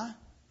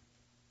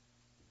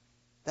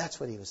 That's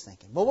what he was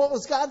thinking. But what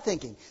was God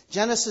thinking?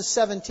 Genesis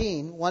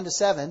 17,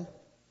 1-7.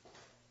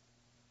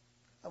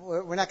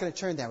 We're not going to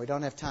turn there. We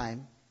don't have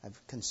time.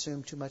 I've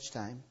consumed too much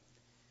time.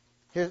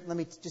 Here, let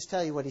me just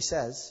tell you what he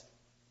says.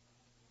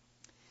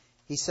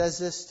 He says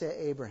this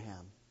to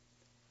Abraham.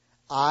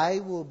 I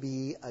will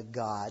be a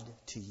God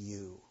to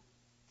you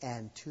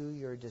and to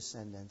your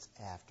descendants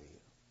after you.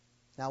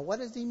 Now, what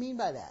does he mean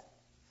by that?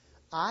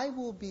 I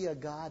will be a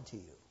God to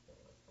you.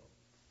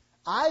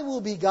 I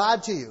will be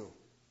God to you.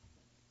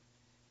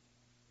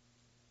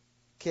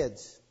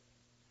 Kids,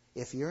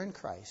 if you're in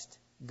Christ,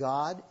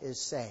 God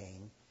is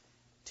saying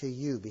to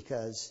you,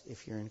 because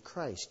if you're in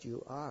Christ,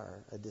 you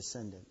are a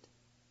descendant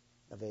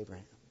of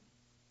Abraham.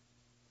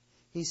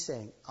 He's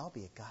saying, I'll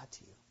be a God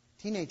to you.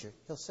 Teenager,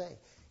 he'll say,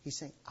 he's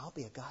saying, I'll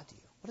be a God to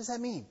you. What does that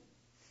mean?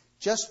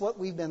 Just what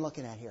we've been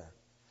looking at here.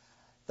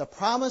 The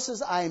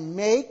promises I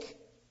make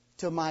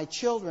to my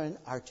children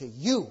are to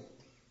you.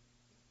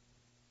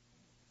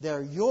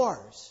 They're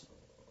yours.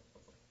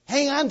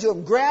 Hang on to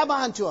them. Grab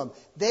onto them.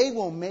 They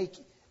will make,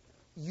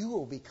 you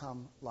will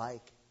become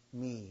like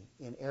me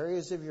in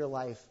areas of your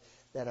life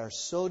that are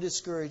so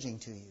discouraging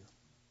to you.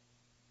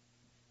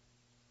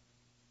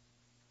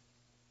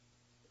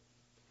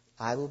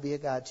 I will be a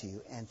God to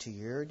you and to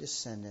your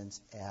descendants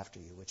after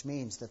you, which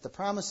means that the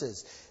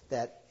promises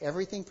that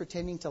everything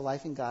pertaining to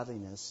life and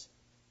godliness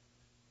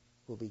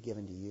will be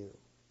given to you.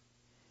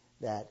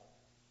 That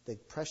the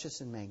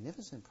precious and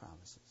magnificent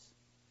promises,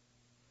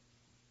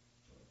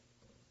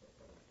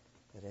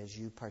 that as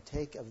you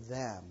partake of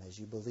them, as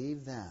you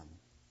believe them,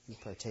 you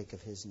partake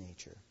of his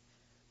nature.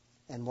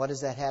 And what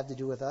does that have to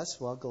do with us?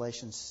 Well,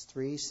 Galatians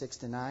 3,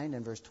 6-9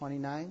 and verse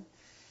 29.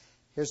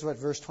 Here's what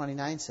verse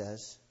 29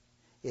 says.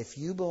 If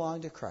you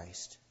belong to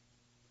Christ,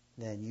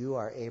 then you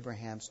are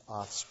Abraham's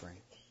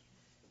offspring,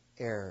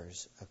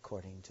 heirs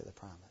according to the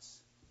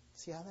promise.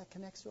 See how that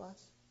connects to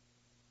us?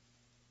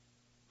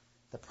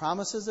 The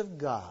promises of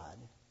God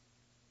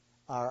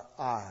are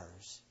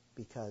ours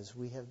because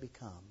we have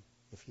become,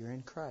 if you're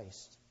in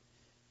Christ,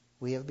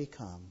 we have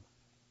become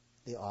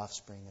the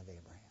offspring of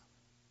Abraham.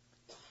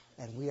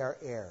 And we are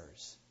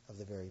heirs of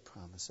the very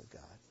promise of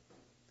God.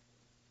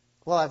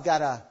 Well, I've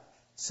got a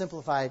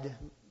simplified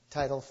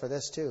title for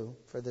this too,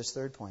 for this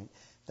third point.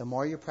 The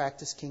more you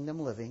practice kingdom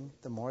living,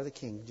 the more the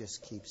king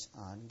just keeps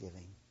on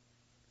giving.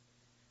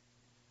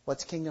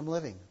 What's kingdom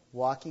living?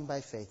 Walking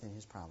by faith in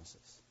his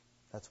promises.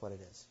 That's what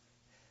it is.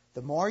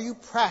 The more you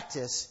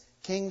practice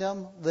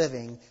kingdom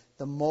living,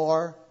 the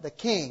more the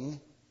king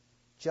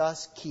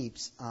just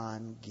keeps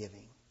on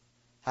giving.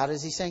 How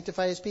does he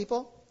sanctify his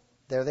people?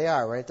 There they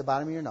are, right at the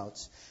bottom of your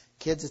notes.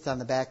 Kids, it's on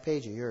the back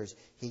page of yours.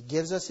 He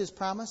gives us his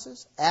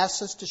promises,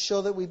 asks us to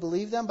show that we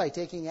believe them by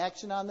taking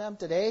action on them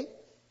today.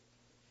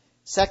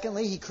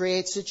 Secondly, he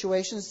creates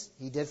situations.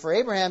 He did for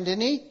Abraham,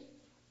 didn't he?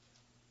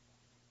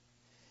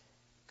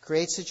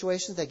 Creates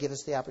situations that give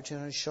us the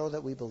opportunity to show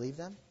that we believe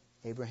them.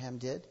 Abraham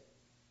did.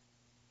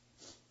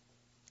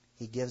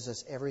 He gives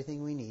us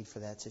everything we need for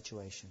that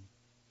situation.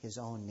 His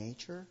own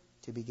nature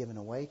to be given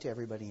away to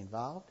everybody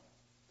involved.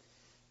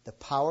 The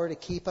power to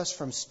keep us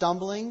from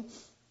stumbling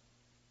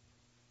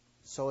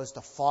so as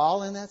to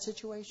fall in that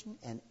situation,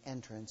 and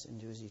entrance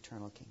into his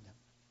eternal kingdom.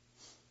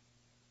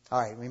 All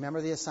right,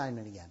 remember the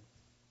assignment again.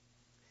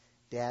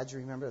 Dads,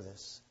 remember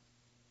this,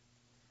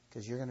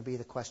 because you're going to be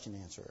the question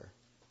answerer.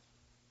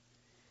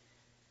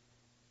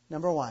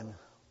 Number one,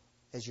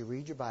 as you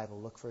read your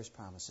Bible, look for his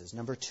promises.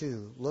 Number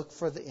two,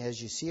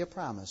 as you see a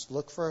promise,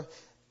 look for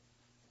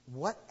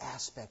what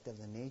aspect of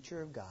the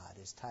nature of God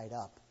is tied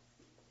up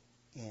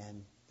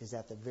and is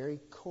at the very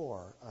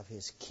core of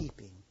his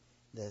keeping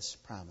this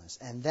promise.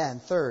 And then,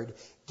 third,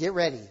 get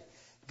ready.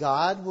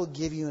 God will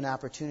give you an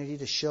opportunity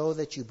to show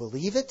that you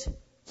believe it.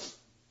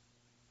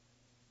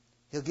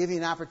 He'll give you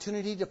an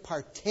opportunity to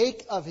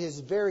partake of his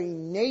very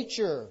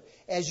nature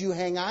as you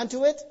hang on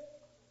to it.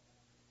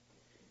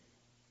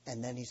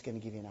 And then he's going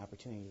to give you an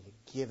opportunity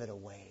to give it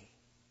away.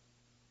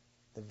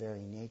 The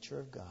very nature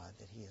of God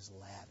that he has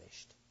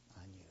lavished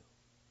on you.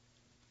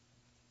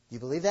 You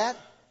believe that?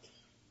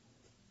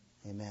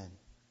 Amen.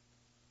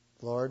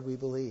 Lord, we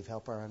believe.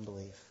 Help our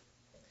unbelief.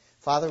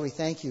 Father, we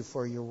thank you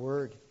for your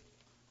word.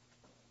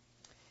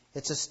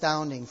 It's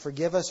astounding.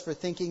 Forgive us for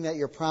thinking that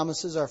your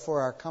promises are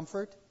for our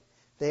comfort.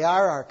 They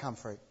are our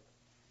comfort,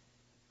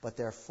 but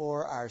they're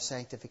for our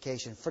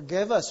sanctification.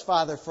 Forgive us,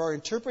 Father, for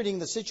interpreting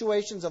the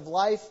situations of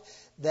life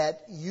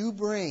that you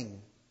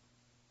bring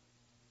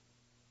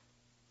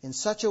in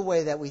such a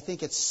way that we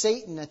think it's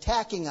Satan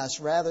attacking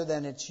us rather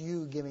than it's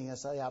you giving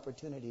us the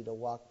opportunity to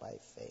walk by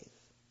faith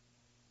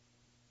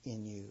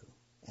in you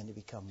and to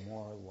become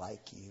more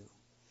like you.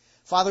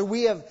 Father,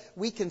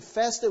 we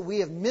confess that we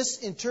have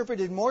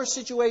misinterpreted more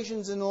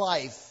situations in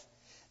life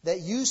that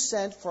you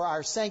sent for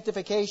our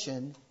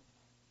sanctification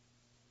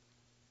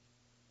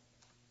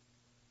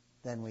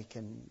than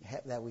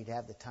that we'd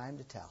have the time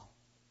to tell.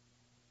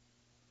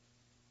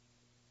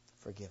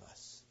 Forgive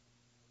us.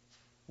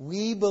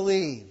 We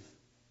believe.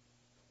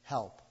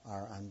 Help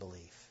our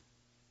unbelief.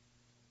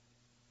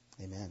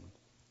 Amen.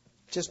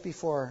 Just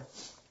before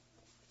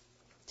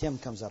Tim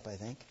comes up, I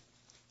think,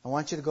 I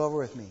want you to go over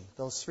with me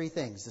those three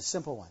things, the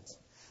simple ones.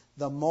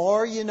 The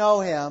more you know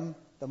him,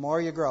 the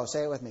more you grow.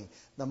 Say it with me.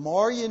 The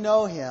more you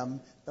know him,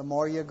 the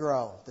more you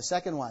grow. The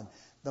second one,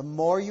 the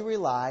more you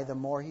rely, the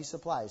more he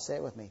supplies. Say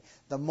it with me.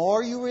 The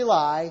more you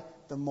rely,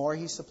 the more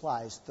he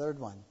supplies. Third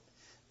one,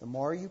 the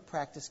more you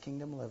practice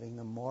kingdom living,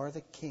 the more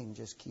the king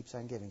just keeps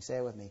on giving. Say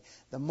it with me.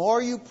 The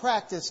more you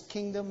practice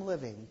kingdom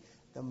living,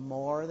 the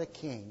more the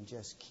king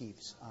just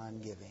keeps on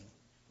giving.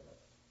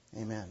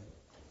 Amen.